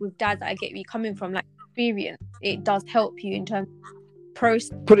feel like with dads, I get where you're coming from. Like, experience, it does help you in terms of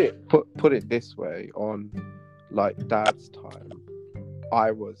process. Put it this way, on like dad's time,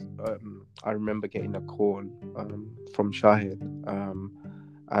 I remember getting a call from Shahid,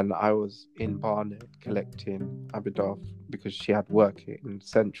 and I was in Barnet collecting Abidaf because she had work in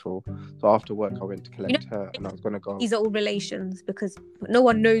Central. So after work, I went to collect her, and I was gonna go. These are all relations, because no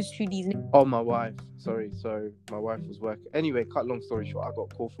one knows who these. Oh, my wife. Sorry. So my wife was working. Anyway, cut long story short, I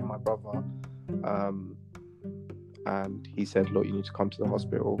got a call from my brother, and he said, "Look, you need to come to the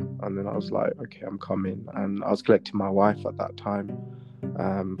hospital." And then I was like, "Okay, I'm coming." And I was collecting my wife at that time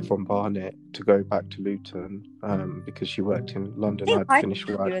from Barnet to go back to Luton, because she worked in London. I'd finished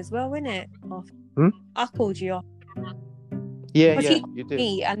work. You as well, innit? I called you off. Yeah, you did.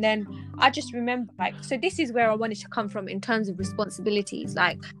 Me, and then I just remember, like, so this is where I wanted to come from in terms of responsibilities.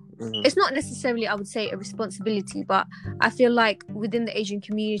 Like, it's not necessarily, I would say, a responsibility, but I feel like within the Asian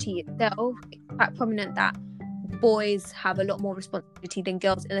community itself, it's quite prominent that boys have a lot more responsibility than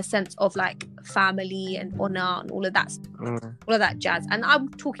girls in the sense of like family and honor and all of that jazz. And I'm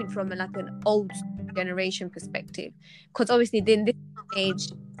talking from like an old generation perspective, because obviously in this age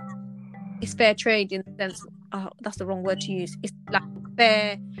it's fair trade in the sense, that's the wrong word to use, it's like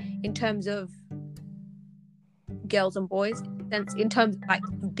fair in terms of girls and boys, in terms of like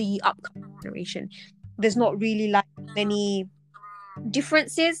the upcoming generation. There's not really like many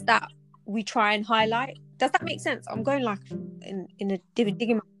differences that we try and highlight. Does that make sense? I'm going like in a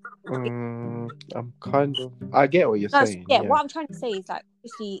digging. I'm kind of, I get what you're saying. Yeah, what I'm trying to say is like,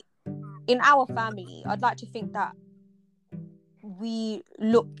 obviously in our family, I'd like to think that we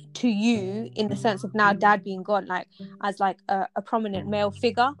look to you in the sense of now dad being gone, like as like a prominent male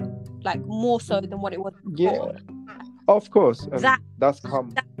figure, like more so than what it was before. Of course, that's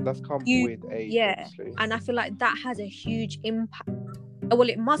come with age, obviously. And I feel like that has a huge impact. Well,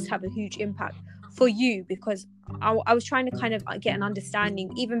 it must have a huge impact for you, because I was trying to kind of get an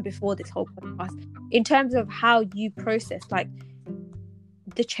understanding even before this whole podcast in terms of how you process like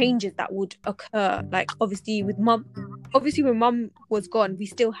the changes that would occur. Like obviously when mum was gone, we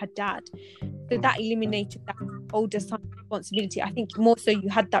still had dad, so that eliminated that older son responsibility. I think more so you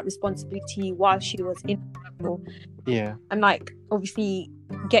had that responsibility while she was in hospital. And like obviously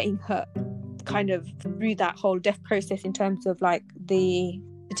getting her kind of through that whole death process in terms of like the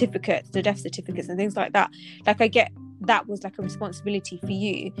death certificates and things like that. Like I get that was like a responsibility for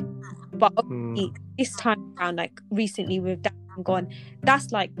you, but obviously this time around, like recently with dad gone,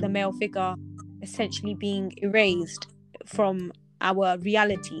 that's like the male figure essentially being erased from our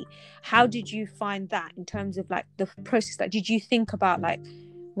reality. How did you find that in terms of like the process? Like, did you think about like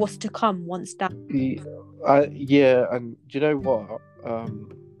what's to come once that? And do you know what?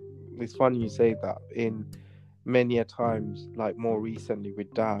 It's funny you say that. In many a times, like more recently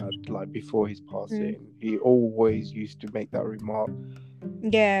with dad, like before his passing, he always used to make that remark.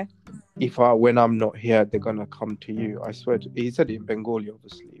 Yeah. When I'm not here, they're gonna come to you. I swear. He said it in Bengali,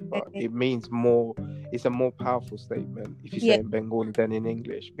 obviously, but it means more. It's a more powerful statement if you say it in Bengali than in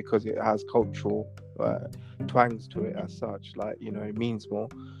English, because it has cultural twangs to it as such. Like, you know, it means more.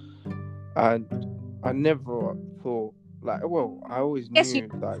 And I never thought, like, well, I always knew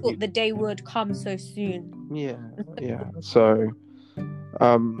that the day would come so soon. Yeah. So,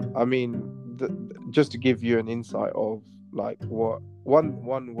 I mean, just to give you an insight of like what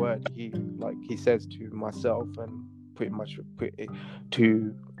one word he says to myself and pretty much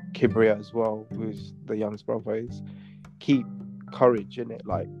to Kibria as well, who's the youngest brother, is keep courage in it.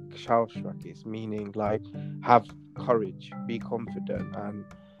 Like Shaushrak, meaning like have courage, be confident. And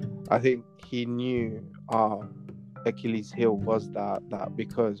I think he knew our Achilles heel was that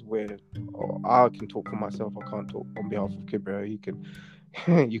because I can talk for myself, I can't talk on behalf of Kibria. You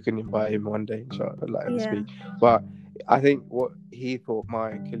can invite him one day and let him speak. But I think what he thought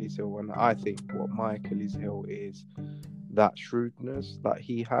my Achilles heel, and I think what my Achilles heel is that shrewdness that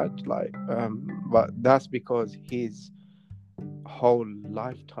he had. Like, but that's because his whole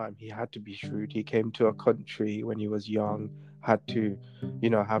lifetime he had to be shrewd. He came to a country when he was young, had to,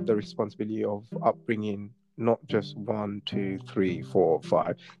 have the responsibility of upbringing not just 1, 2, 3, 4,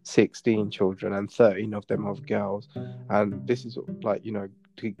 5, 16 children, and 13 of them of girls. And this is like,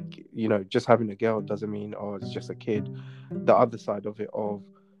 just having a girl doesn't mean, it's just a kid. The other side of it of,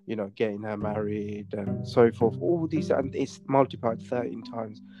 getting her married and so forth, all these, and it's multiplied 13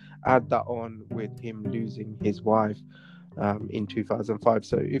 times. Add that on with him losing his wife in 2005.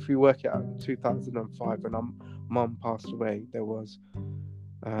 So if we work it out, in 2005 when mum passed away, there was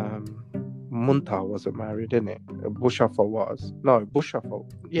Munta wasn't married, innit? Bushafa was. No,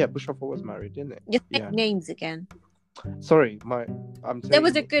 Bushafa was married, innit? Just names again. Sorry, I'm saying there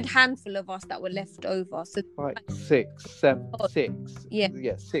was a good handful of us that were left over. So like 6.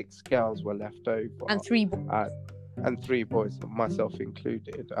 Yeah, 6 girls were left over. And 3 boys. And 3 boys, myself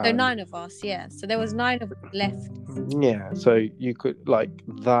included. So 9 of us, yeah. So there was 9 of us left. Yeah, so you could, like,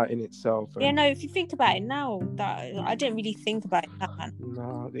 that in itself. If you think about it now, that I didn't really think about it that much.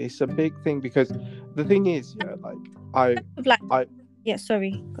 No, it's a big thing, because the thing is,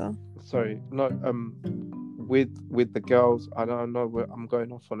 sorry, go. Sorry, no, with the girls, I don't know, I'm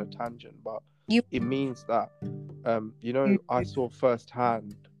going off on a tangent, but it means that, I saw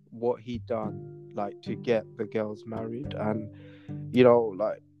firsthand what he'd done, like, to get the girls married, and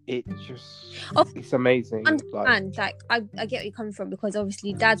like, it just it's amazing. And I get where you're coming from, because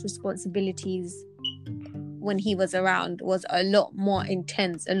obviously dad's responsibilities when he was around was a lot more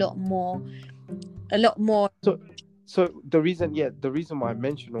intense, a lot more. So the reason why I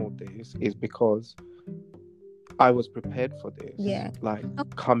mention all this is because I was prepared for this. Yeah. Like Okay.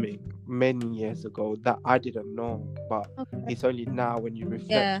 coming many years ago that I didn't know, but Okay. it's only now when you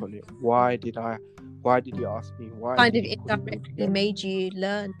reflect Yeah. on it. Why did you ask me? Why Kind did of you put it all indirectly together? made you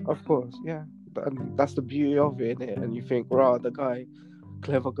learn. Of course, yeah. And that's the beauty of it, innit? And you think, wow, the guy,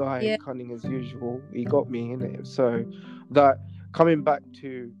 clever guy, Yeah. cunning as usual, he got me in it. So that coming back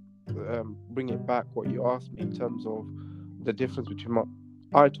to bring it back what you asked me in terms of the difference between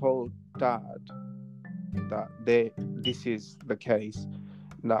I told Dad that this is the case.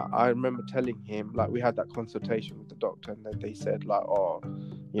 Now I remember telling him, like, we had that consultation with the doctor, and then they said, like, oh,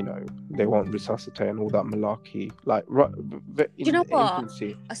 you know, they won't resuscitate and all that malarkey, like Do you in know the what?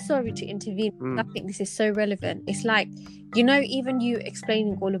 infancy. Sorry to intervene. I think this is so relevant. It's like, you know, even you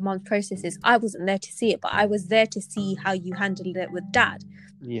explaining all of Mum's processes, I wasn't there to see it, but I was there to see how you handled it with Dad.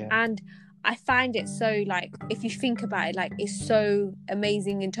 Yeah. And I find it so, like, if you think about it, like, it's so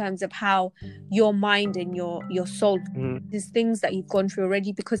amazing in terms of how your mind and your soul, there's things that you've gone through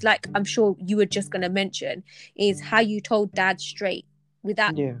already, because, like, I'm sure you were just going to mention is how you told Dad straight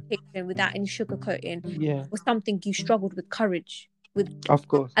without fiction, without any sugarcoating, was something you struggled with courage with. Of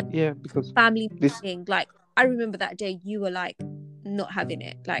course, yeah, because family meeting, like, I remember that day you were like not having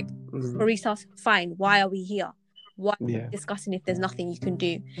it, like, Marisa, fine, why are we here? Why are we discussing if there's nothing you can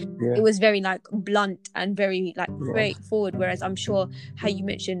do? It was very, like, blunt and very, like, straightforward, whereas I'm sure how you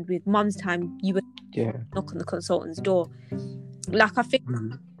mentioned with Mum's time, you would knock on the consultant's door. Like, I think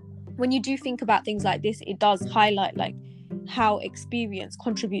when you do think about things like this, it does highlight, like, how experience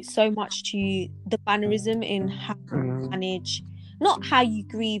contributes so much to the mannerism in how you manage, not how you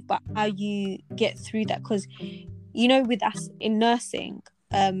grieve, but how you get through that. Because, you know, with us in nursing,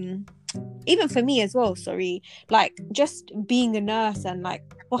 even for me as well, like, just being a nurse and, like,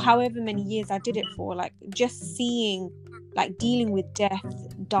 for however many years I did it for, like, just seeing, like, dealing with death,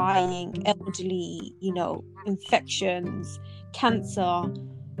 dying, elderly, you know, infections, cancer,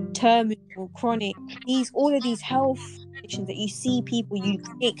 terminal, chronic, all of these health conditions that you see people, you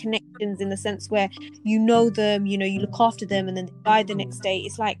create connections in the sense where you know them, you know, you look after them, and then they die the next day.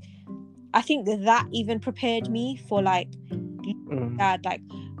 It's like, I think that even prepared me for, like, Dad. Like,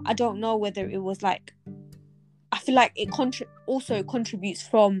 I don't know whether it was, like, I feel like it also contributes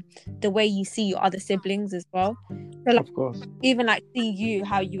from the way you see your other siblings as well. So, like, of course, even, like, see you,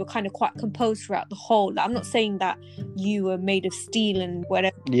 how you were kind of quite composed throughout the whole. Like, I'm not saying that you were made of steel and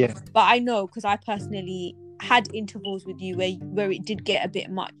whatever. Yeah. But I know, because I personally had intervals with you where it did get a bit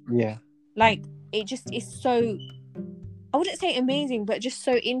much. Yeah. Like, it just is so, I wouldn't say amazing, but just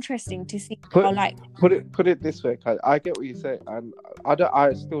so interesting to see how, like, put it this way, I get what you say, and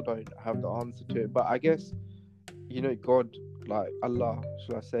I still don't have the answer to it, but I guess, you know, God, like Allah,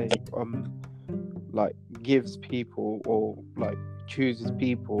 should I say, like, gives people, or like chooses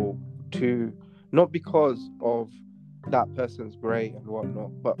people to, not because of that person's great and whatnot,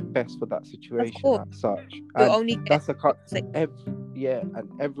 but best for that situation as such. And that's a cut. And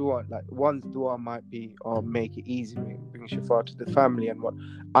everyone, like, one's dua might be, or make it easy, bring shifa to the family, and what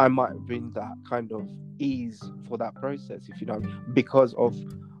I might have been that kind of ease for that process, if you know, because of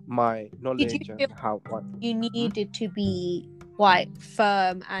my knowledge and how you needed to be quite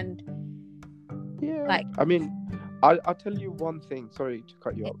firm and like. I mean, I'll tell you one thing. Sorry to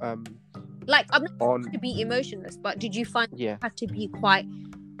cut you off. Like, I'm not trying to be emotionless, but did you find you had to be quite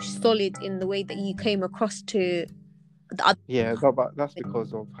solid in the way that you came across to the other? Yeah, no, but that's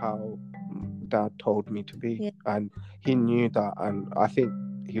because of how Dad told me to be, and he knew that, and I think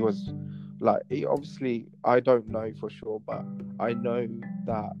he was like, obviously, I don't know for sure, but I know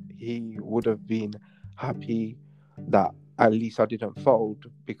that he would have been happy that at least I didn't fold,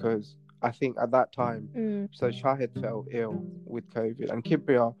 because I think at that time, so Shahid fell ill with COVID, and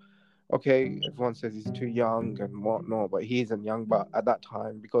Kibria, okay, everyone says he's too young and whatnot, but he isn't young. But at that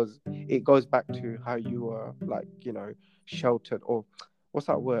time, because it goes back to how you were, like, you know, sheltered, or what's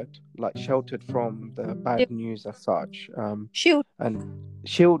that word? Like, sheltered from the bad news as such.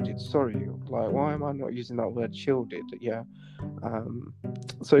 Shielded. Sorry, like, why am I not using that word? Shielded. Yeah.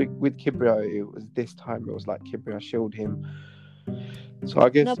 So with Kibria, it was this time. It was like Kibria shielded him. So I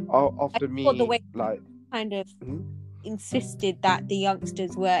guess after me, the way, like, kind of insisted that the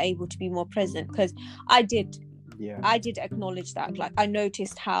youngsters were able to be more present, because I did acknowledge that. Like, I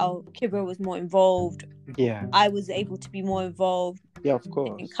noticed how Kibra was more involved. I was able to be more involved. Yeah, of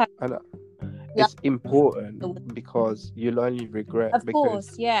course. And it's important, because you'll only regret. Of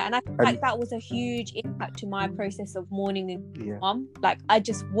course, yeah. And I feel like that was a huge impact to my process of mourning Mum. Like, I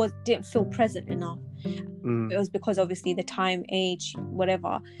just didn't feel present enough. It was because, obviously, the time, age,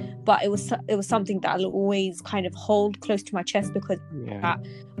 whatever, but it was something that I'll always kind of hold close to my chest, because that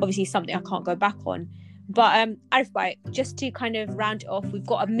obviously is something I can't go back on. But Arif, right, just to kind of round it off, we've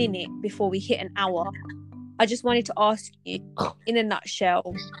got a minute before we hit an hour. I just wanted to ask you, in a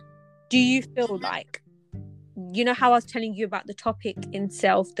nutshell, do you feel like, you know how I was telling you about the topic in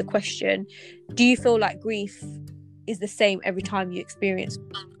itself, the question, do you feel like grief is the same every time you experience?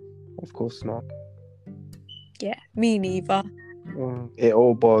 Of course not. Yeah, me neither. It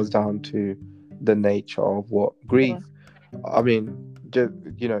all boils down to the nature of what grief. I mean, just,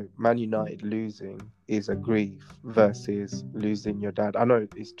 you know, Man United losing is a grief versus losing your dad. I know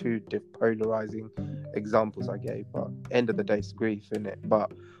it's two polarizing examples I gave, but end of the day, it's grief, isn't it?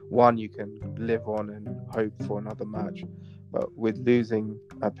 But one, you can live on and hope for another match. But with losing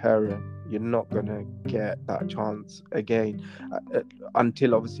a parent, you're not going to get that chance again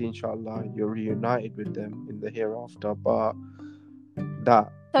until, obviously, inshallah, you're reunited with them in the hereafter. But that,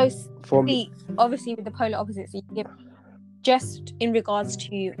 So, for me, obviously, with the polar opposites, just in regards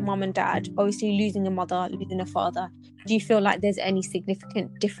to mum and dad, obviously losing a mother, losing a father, do you feel like there's any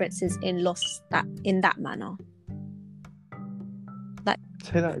significant differences in loss that in that manner? Like,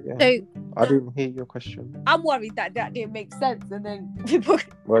 say that again. So, I didn't hear your question. I'm worried that didn't make sense, and then people.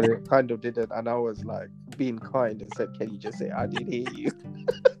 Well, it kind of didn't, and I was like being kind and said, "Can you just say I did hear you?"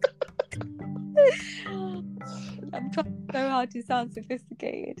 I'm trying so hard to sound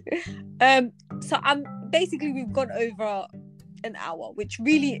sophisticated. So we've gone over an hour, which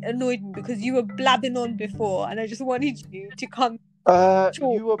really annoyed me because you were blabbing on before, and I just wanted you to come.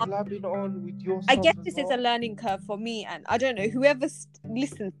 You were blabbing on with your stuff. I guess this is a learning curve for me, and I don't know whoever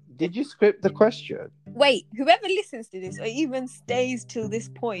listens. Did you script the question? Wait, whoever listens to this or even stays till this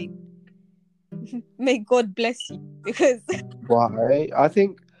point, may God bless you, because why? I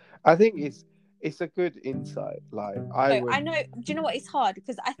think it's a good insight. Like I know. Do you know what? It's hard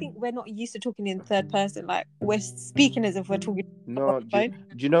because I think we're not used to talking in third person. Like we're speaking as if we're talking. No, do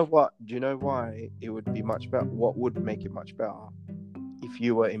you know what? Do you know why it would be much better? What would make it much better? If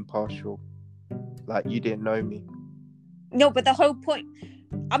you were impartial, like you didn't know me. No, but the whole point.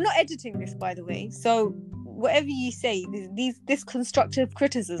 I'm not editing this, by the way. So whatever you say, this constructive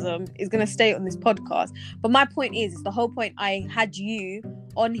criticism is going to stay on this podcast. But my point is the whole point I had you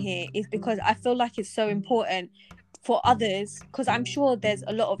on here is because I feel like it's so important for others, because I'm sure there's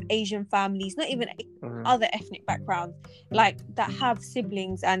a lot of Asian families, not even other ethnic backgrounds, like that have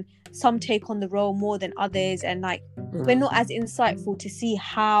siblings, and some take on the role more than others, and like we're not as insightful to see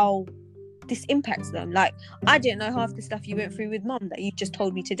how this impacts them. Like I didn't know half the stuff you went through with mum that you just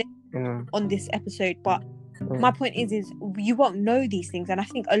told me today on this episode, but my point is you won't know these things, and I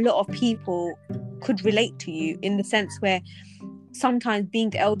think a lot of people could relate to you in the sense where sometimes being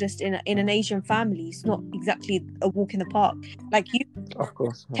the eldest in an Asian family is not exactly a walk in the park. Like you, of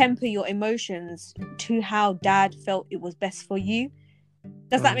course, temper your emotions to how dad felt it was best for you.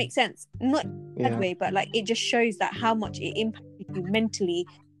 Does that make sense? Not that way, but like it just shows that how much it impacted you mentally,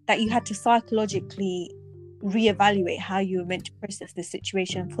 that you had to psychologically reevaluate how you were meant to process the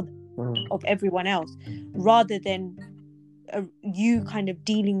situation for of everyone else, rather than you kind of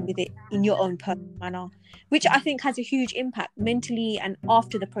dealing with it in your own personal manner, which I think has a huge impact mentally and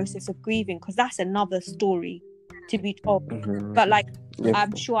after the process of grieving, because that's another story to be told. But like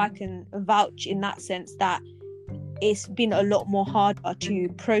I'm sure I can vouch in that sense that it's been a lot more harder to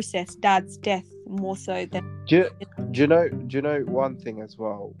process dad's death more so than do you know one thing as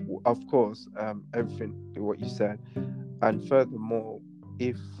well, of course, everything what you said, and furthermore,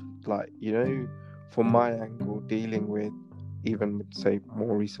 if like, you know, from my angle, dealing with even with, say,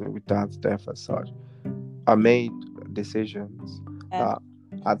 more recently with dad's death as such, I made decisions that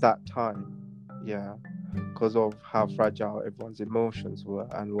at that time, because of how fragile everyone's emotions were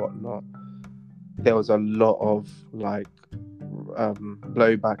and whatnot, there was a lot of like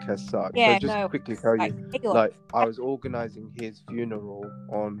blowback as such. So just quickly tell you, like I was organising his funeral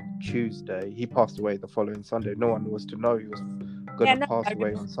on Tuesday. He passed away the following Sunday. No one was to know he was going to pass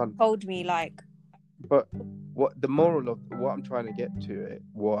away on Sunday. Told me like. But what the moral of what I'm trying to get to it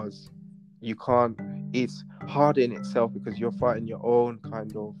was, you can't. It's hard in itself because you're fighting your own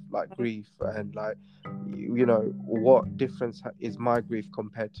kind of like grief, and like you know what difference is my grief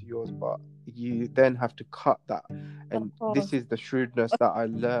compared to yours, but you then have to cut that, and this is the shrewdness that I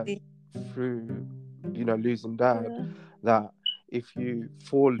learned through, you know, losing dad, that if you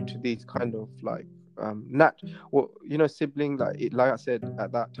fall to these kind of like you know, sibling, like I said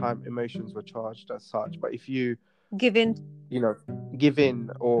at that time, emotions were charged as such, but if you give in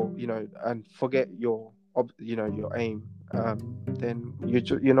or, you know, and forget your your aim, then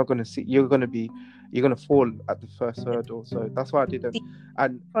you're not going to see, you're going to fall at the first hurdle. So that's why I didn't.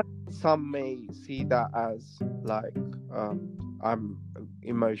 And some may see that as like I'm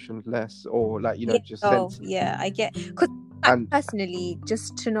emotionless, or like, Yeah. just Oh, sensitive. yeah, I get. Because And personally,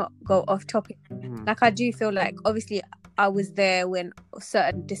 just to not go off topic, mm, like I do feel like obviously I was there when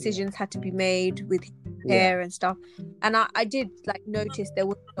certain decisions had to be made with his yeah, hair and stuff, and I did like notice there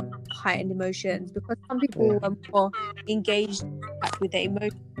was a lot of heightened emotions because some yeah, people are more engaged with their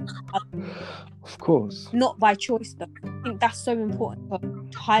emotions, of course, not by choice though. I think that's so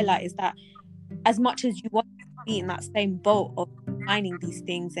important to highlight, is that as much as you want to be in that same boat of finding these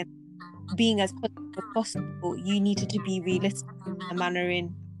things and being as positive as possible, you needed to be realistic in the manner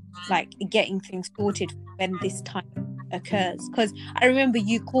in like getting things sorted when this time occurs. Because I remember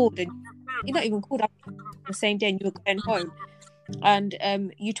you called, and you not even called up the same day, and you were going home,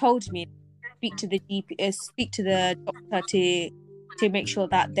 and you told me speak to the GP, speak to the doctor to make sure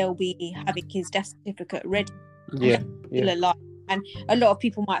that they'll be having his death certificate ready. And yeah, that he's yeah, still alive. And a lot of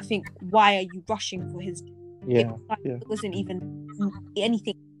people might think, why are you rushing for his? It yeah, was like, yeah, it wasn't even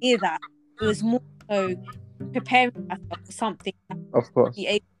anything near that. It was more so preparing myself for something that of I'd course, be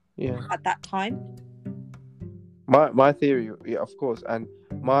able yeah. at that time. My theory, yeah, of course, and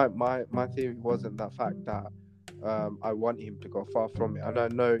my theory wasn't the fact that I want him to go, far from it, and I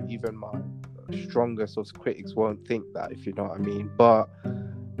know even my strongest of critics won't think that, if you know what I mean. But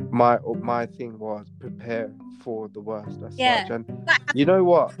my thing was prepare for the worst as such, Yeah. and Like, you know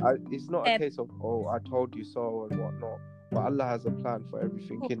what? It's not a um, case of, oh, I told you so and whatnot. But Allah has a plan for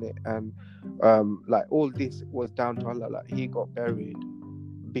everything in it, and like all this was down to Allah. Like he got buried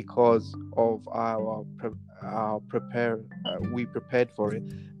because of our prepare. We prepared for it,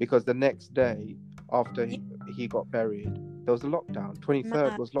 because the next day after yeah, he got buried, there was a lockdown. 23rd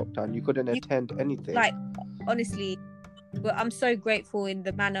man, was lockdown. You couldn't you attend anything. like honestly, well, I'm so grateful in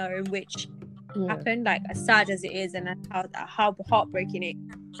the manner in which it Yeah. happened, like as sad as it is, and how heartbreaking it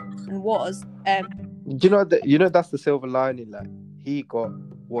was. That's the silver lining. Like he got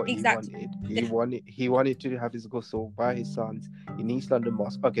what he Exactly. wanted. He wanted to have his ghusl by his sons in East London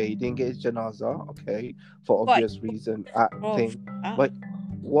Mosque. Okay, he didn't get his janaza. Okay, for But obvious reason. At oh, thing, but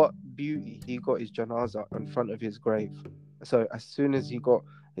what beauty, he got his janaza in front of his grave. So as soon as he got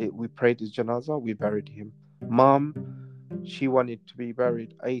it, we prayed his janaza. We buried him. Mom, she wanted to be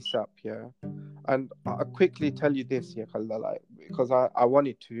buried ASAP. Yeah, and I'll quickly tell you this, yeah, Khalil, like, because I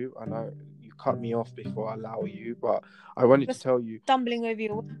wanted to, and you cut me off before I allow you, but I wanted to just tell you. stumbling over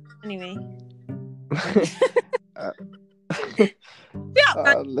your words anyway. uh, Yeah,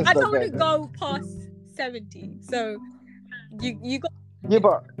 man, let's I not don't want go to there. go past 70. So you got. Yeah,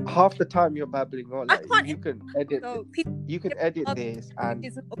 but half the time you're babbling on, I like can't. So people. you can edit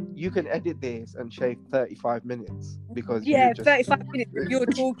this, and shave 35 minutes because you Yeah, just 35 minutes of you're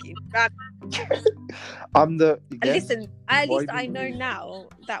talking. Man. I'm the And guest. listen, at Or least even I know me. now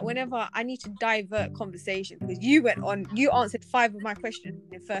that whenever I need to divert conversation, because you went on, you answered 5 of my questions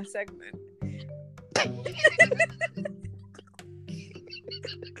in the first segment.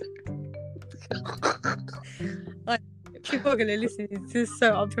 Like, people are gonna listen. It's just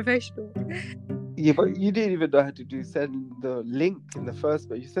so unprofessional. Yeah, but you didn't even know how to send the link in the first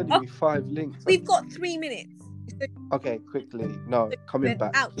place. You're sending me 5 links. We've got 3 minutes. So Okay, quickly. No, coming then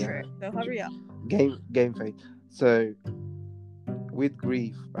back. outro. Yeah, So hurry up. game face. So with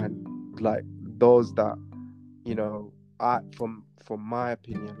grief, and like those that, I from my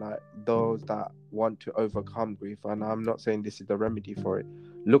opinion, like those that want to overcome grief, and I'm not saying this is the remedy for it.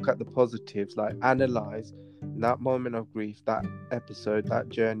 Look at the positives. Like analyze that moment of grief, that episode, that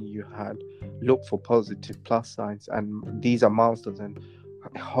journey you had. Look for positive plus signs, and these are milestones, and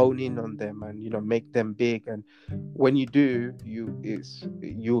hone in on them, and make them big. And when you do,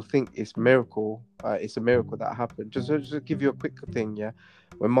 you'll think it's miracle. It's a miracle that happened. Just give you a quick thing. Yeah,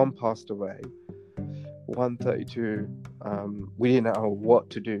 when Mom passed away, 1:32, we didn't know what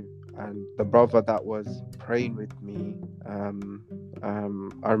to do, and the brother that was praying with me,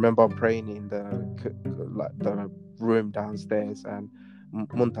 I remember praying in the room downstairs, and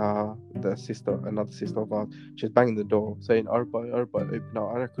Muntaha, another sister of ours, she was banging the door saying, Arba, open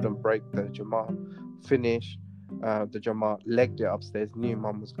up. And I couldn't break the Jamaat. Finished the Jamaat, legged it upstairs, knew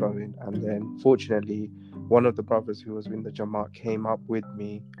Mum was going, and then fortunately one of the brothers who was in the Jamaat came up with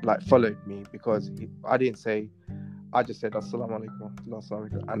me, like followed me, because I didn't say, I just said Assalamu alaikum, Assalamu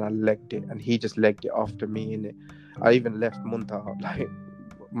alaikum, and I legged it, and he just legged it after me in it. I even left Muntaha like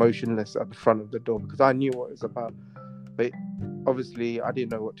motionless at the front of the door because I knew what it was about. But obviously I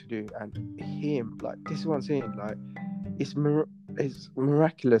didn't know what to do, and him, like, this is what I'm saying, like, it's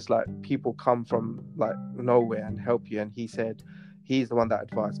miraculous. Like, people come from like nowhere and help you, and he said he's the one that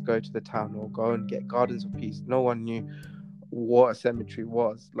advised, go to the town or go and get Gardens of Peace. No one knew what a cemetery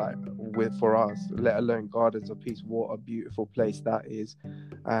was like for us, let alone Gardens of Peace. What a beautiful place that is.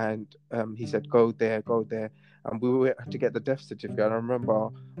 And he said, go there, and we were to get the death certificate. And I remember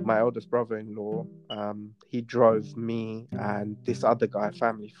my eldest brother-in-law, he drove me and this other guy,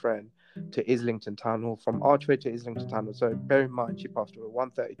 family friend, to Islington Town Hall, from Archway to Islington Town Hall. So bear in mind, she passed away at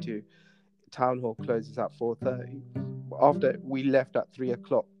 1:32. Town Hall closes at 4:30. After we left at 3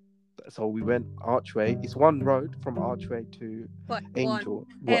 o'clock, so we went Archway. It's one road from Archway to But Angel.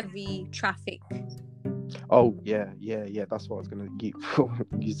 heavy traffic. Oh yeah. That's what I was gonna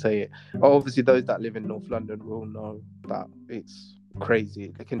you say it. Obviously, those that live in North London will know that it's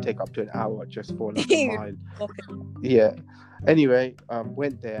crazy. It can take up to an hour just for like a mile. Yeah. Anyway,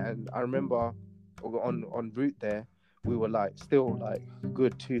 went there, and I remember on route there, we were like still like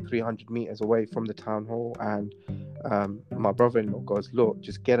good 200-300 meters away from the town hall, and my brother-in-law goes, look,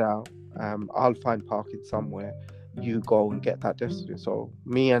 just get out, I'll find parking somewhere, you go and get that death certificate. So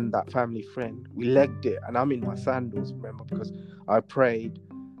me and that family friend, we legged it, and I'm in my sandals, remember, because I prayed.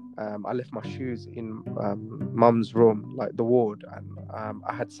 I left my shoes in mum's room, like the ward, and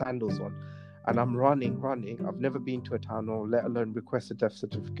I had sandals on, and I'm running. I've never been to a town hall, let alone request a death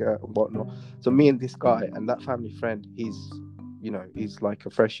certificate and whatnot. So me and this guy and that family friend, he's like a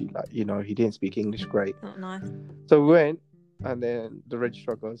freshie, like, he didn't speak English great. Not nice. So we went, and then the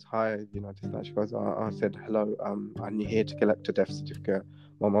registrar goes, hi, this and that. She goes, I said, hello, I'm here to collect a death certificate.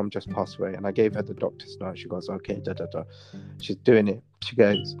 My mom just passed away. And I gave her the doctor's note. She goes, okay, She's doing it. She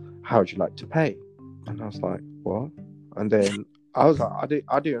goes, how would you like to pay? And I was like, what? And then I was like,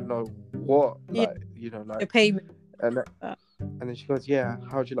 I didn't know what, the payment. And then she goes, yeah,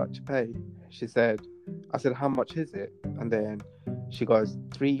 how would you like to pay? I said, how much is it? And then she goes,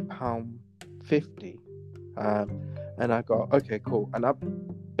 £3.50. And I go, okay, cool. And I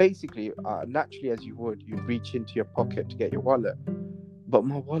basically, naturally, as you would, you'd reach into your pocket to get your wallet. But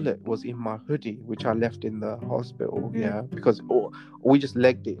my wallet was in my hoodie, which I left in the hospital. Yeah, because we just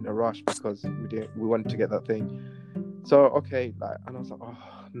legged it in a rush because we wanted to get that thing. So okay, and I was like, oh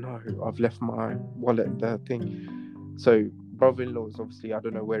no, I've left my wallet in the thing. So brother-in-law is obviously, I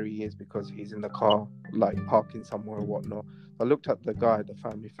don't know where he is because he's in the car, like parking somewhere or whatnot. I looked at the guy, the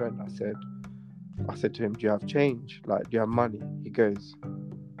family friend. I said to him, do you have change? Like, do you have money? He goes,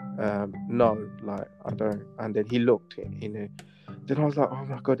 no, like I don't. And then he looked in it. Then I was like, oh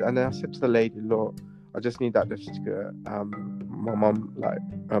my God. And then I said to the lady, look, I just need that death certificate. My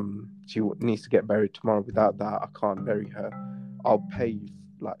mum, she needs to get buried tomorrow. Without that, I can't bury her. I'll pay you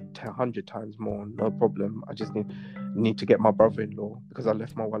like 100 times more, no problem. I just need to get my brother-in-law because I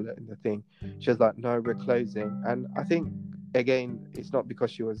left my wallet in the thing. She was like, no, we're closing. And I think, again, it's not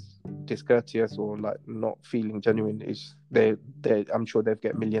because she was discourteous or like not feeling genuine. It's I'm sure they've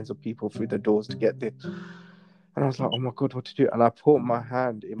get millions of people through the doors to get this. And I was like, oh my God, what to do? And I put my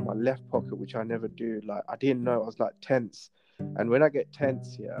hand in my left pocket, which I never do. Like, I didn't know. I was like tense. And when I get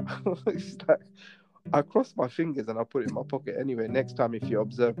tense, it's like I cross my fingers and I put it in my pocket anyway. Next time, if you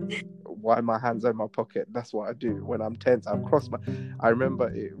observe why my hands are in my pocket, that's what I do. When I'm tense, I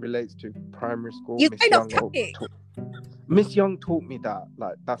remember it relates to primary school. Miss Young taught me that.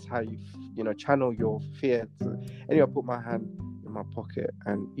 Like, that's how you channel your fear. Anyway, I put my hand in my pocket,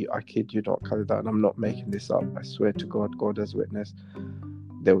 and I kid you not, that, and I'm not making this up. I swear to God as witness,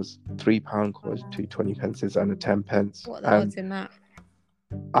 there was £3 coins, 2 20 pences, and a 10 pence. What the odds in that?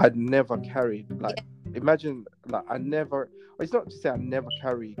 I'd never carried, imagine, I never. It's not to say I never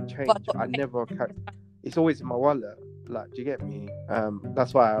carry change. I never carry. It's always in my wallet. Like, do you get me?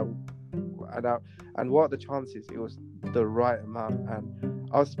 That's why and what are the chances? It was the right amount, and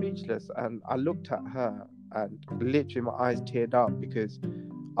I was speechless. And I looked at her, and literally my eyes teared up because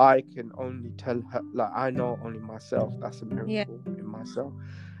I can only tell her, like, I know only myself. That's a miracle in myself.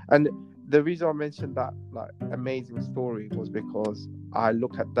 And the reason I mentioned that like amazing story was because I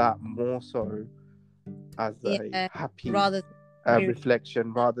look at that more so as a happy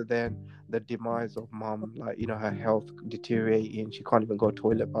reflection rather than the demise of mum, like, her health deteriorating. She can't even go to the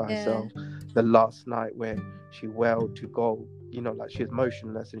toilet by herself. The last night where she wailed to go, like she was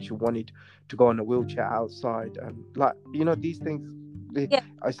motionless and she wanted to go in a wheelchair outside, and like, these things,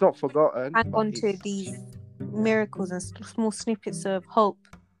 it's not forgotten. And onto these miracles and small snippets of hope.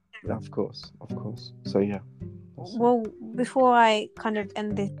 Of course. So yeah. Well, before I kind of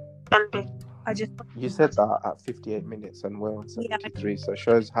end this, you said that at 58 minutes and we're on 73, so it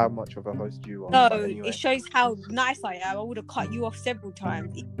shows how much of a host you are. No, anyway. It shows how nice I am. I would have cut you off several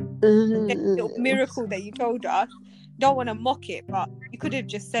times. The little miracle that you told us, don't want to mock it, but you could have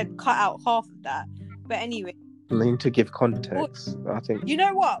just said cut out half of that. But anyway, need to give context. I think. You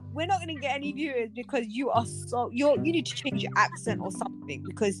know what? We're not going to get any viewers because you need to change your accent or something,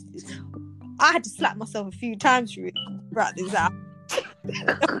 because I had to slap myself a few times to write this out.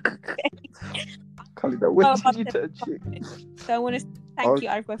 Khalida, when did you turn chick? So I want to thank you,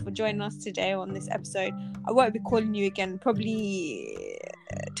 Arifah, for joining us today on this episode. I won't be calling you again, probably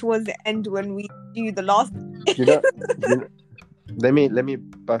towards the end when we do the last. you know, let me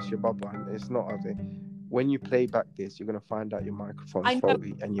bust your bubble. It's not a thing. When you play back this, you're gonna find out your microphone's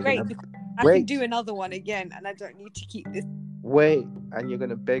faulty, and you're gonna I can do another one again, and I don't need to keep this. Wait, and you're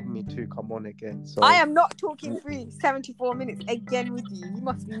gonna beg me to come on again. So I am not talking through 74 minutes again with you. You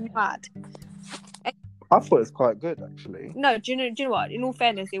must be mad. I thought it was quite good, actually. No, do you know what? In all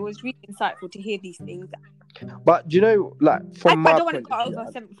fairness, it was really insightful to hear these things. But do you know, like, from I don't want to go over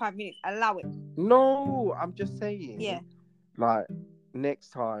 75 minutes. Allow it. No, I'm just saying. Yeah. Like, next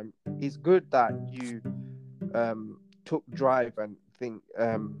time, it's good that you took drive and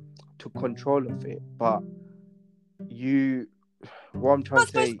took control of it. But what I'm trying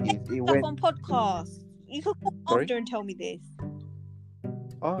to say is, it went on podcast. You can call after and tell me this.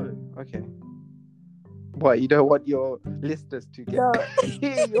 Oh, okay. What, you don't want your listeners to get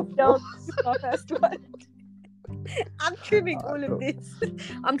hear your our first one. I'm trimming all of this.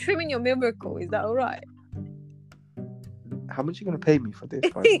 I'm trimming your miracle. Is that all right? How much are you going to pay me for this?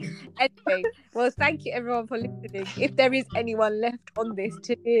 Anyway, well, thank you everyone for listening. If there is anyone left on this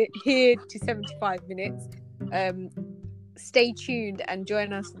to hear to 75 minutes, stay tuned and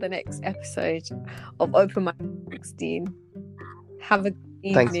join us for the next episode of Open Mic 16. Have a good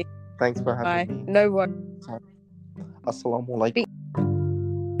evening. Thanks for having me. No worries. Assalamu alaikum.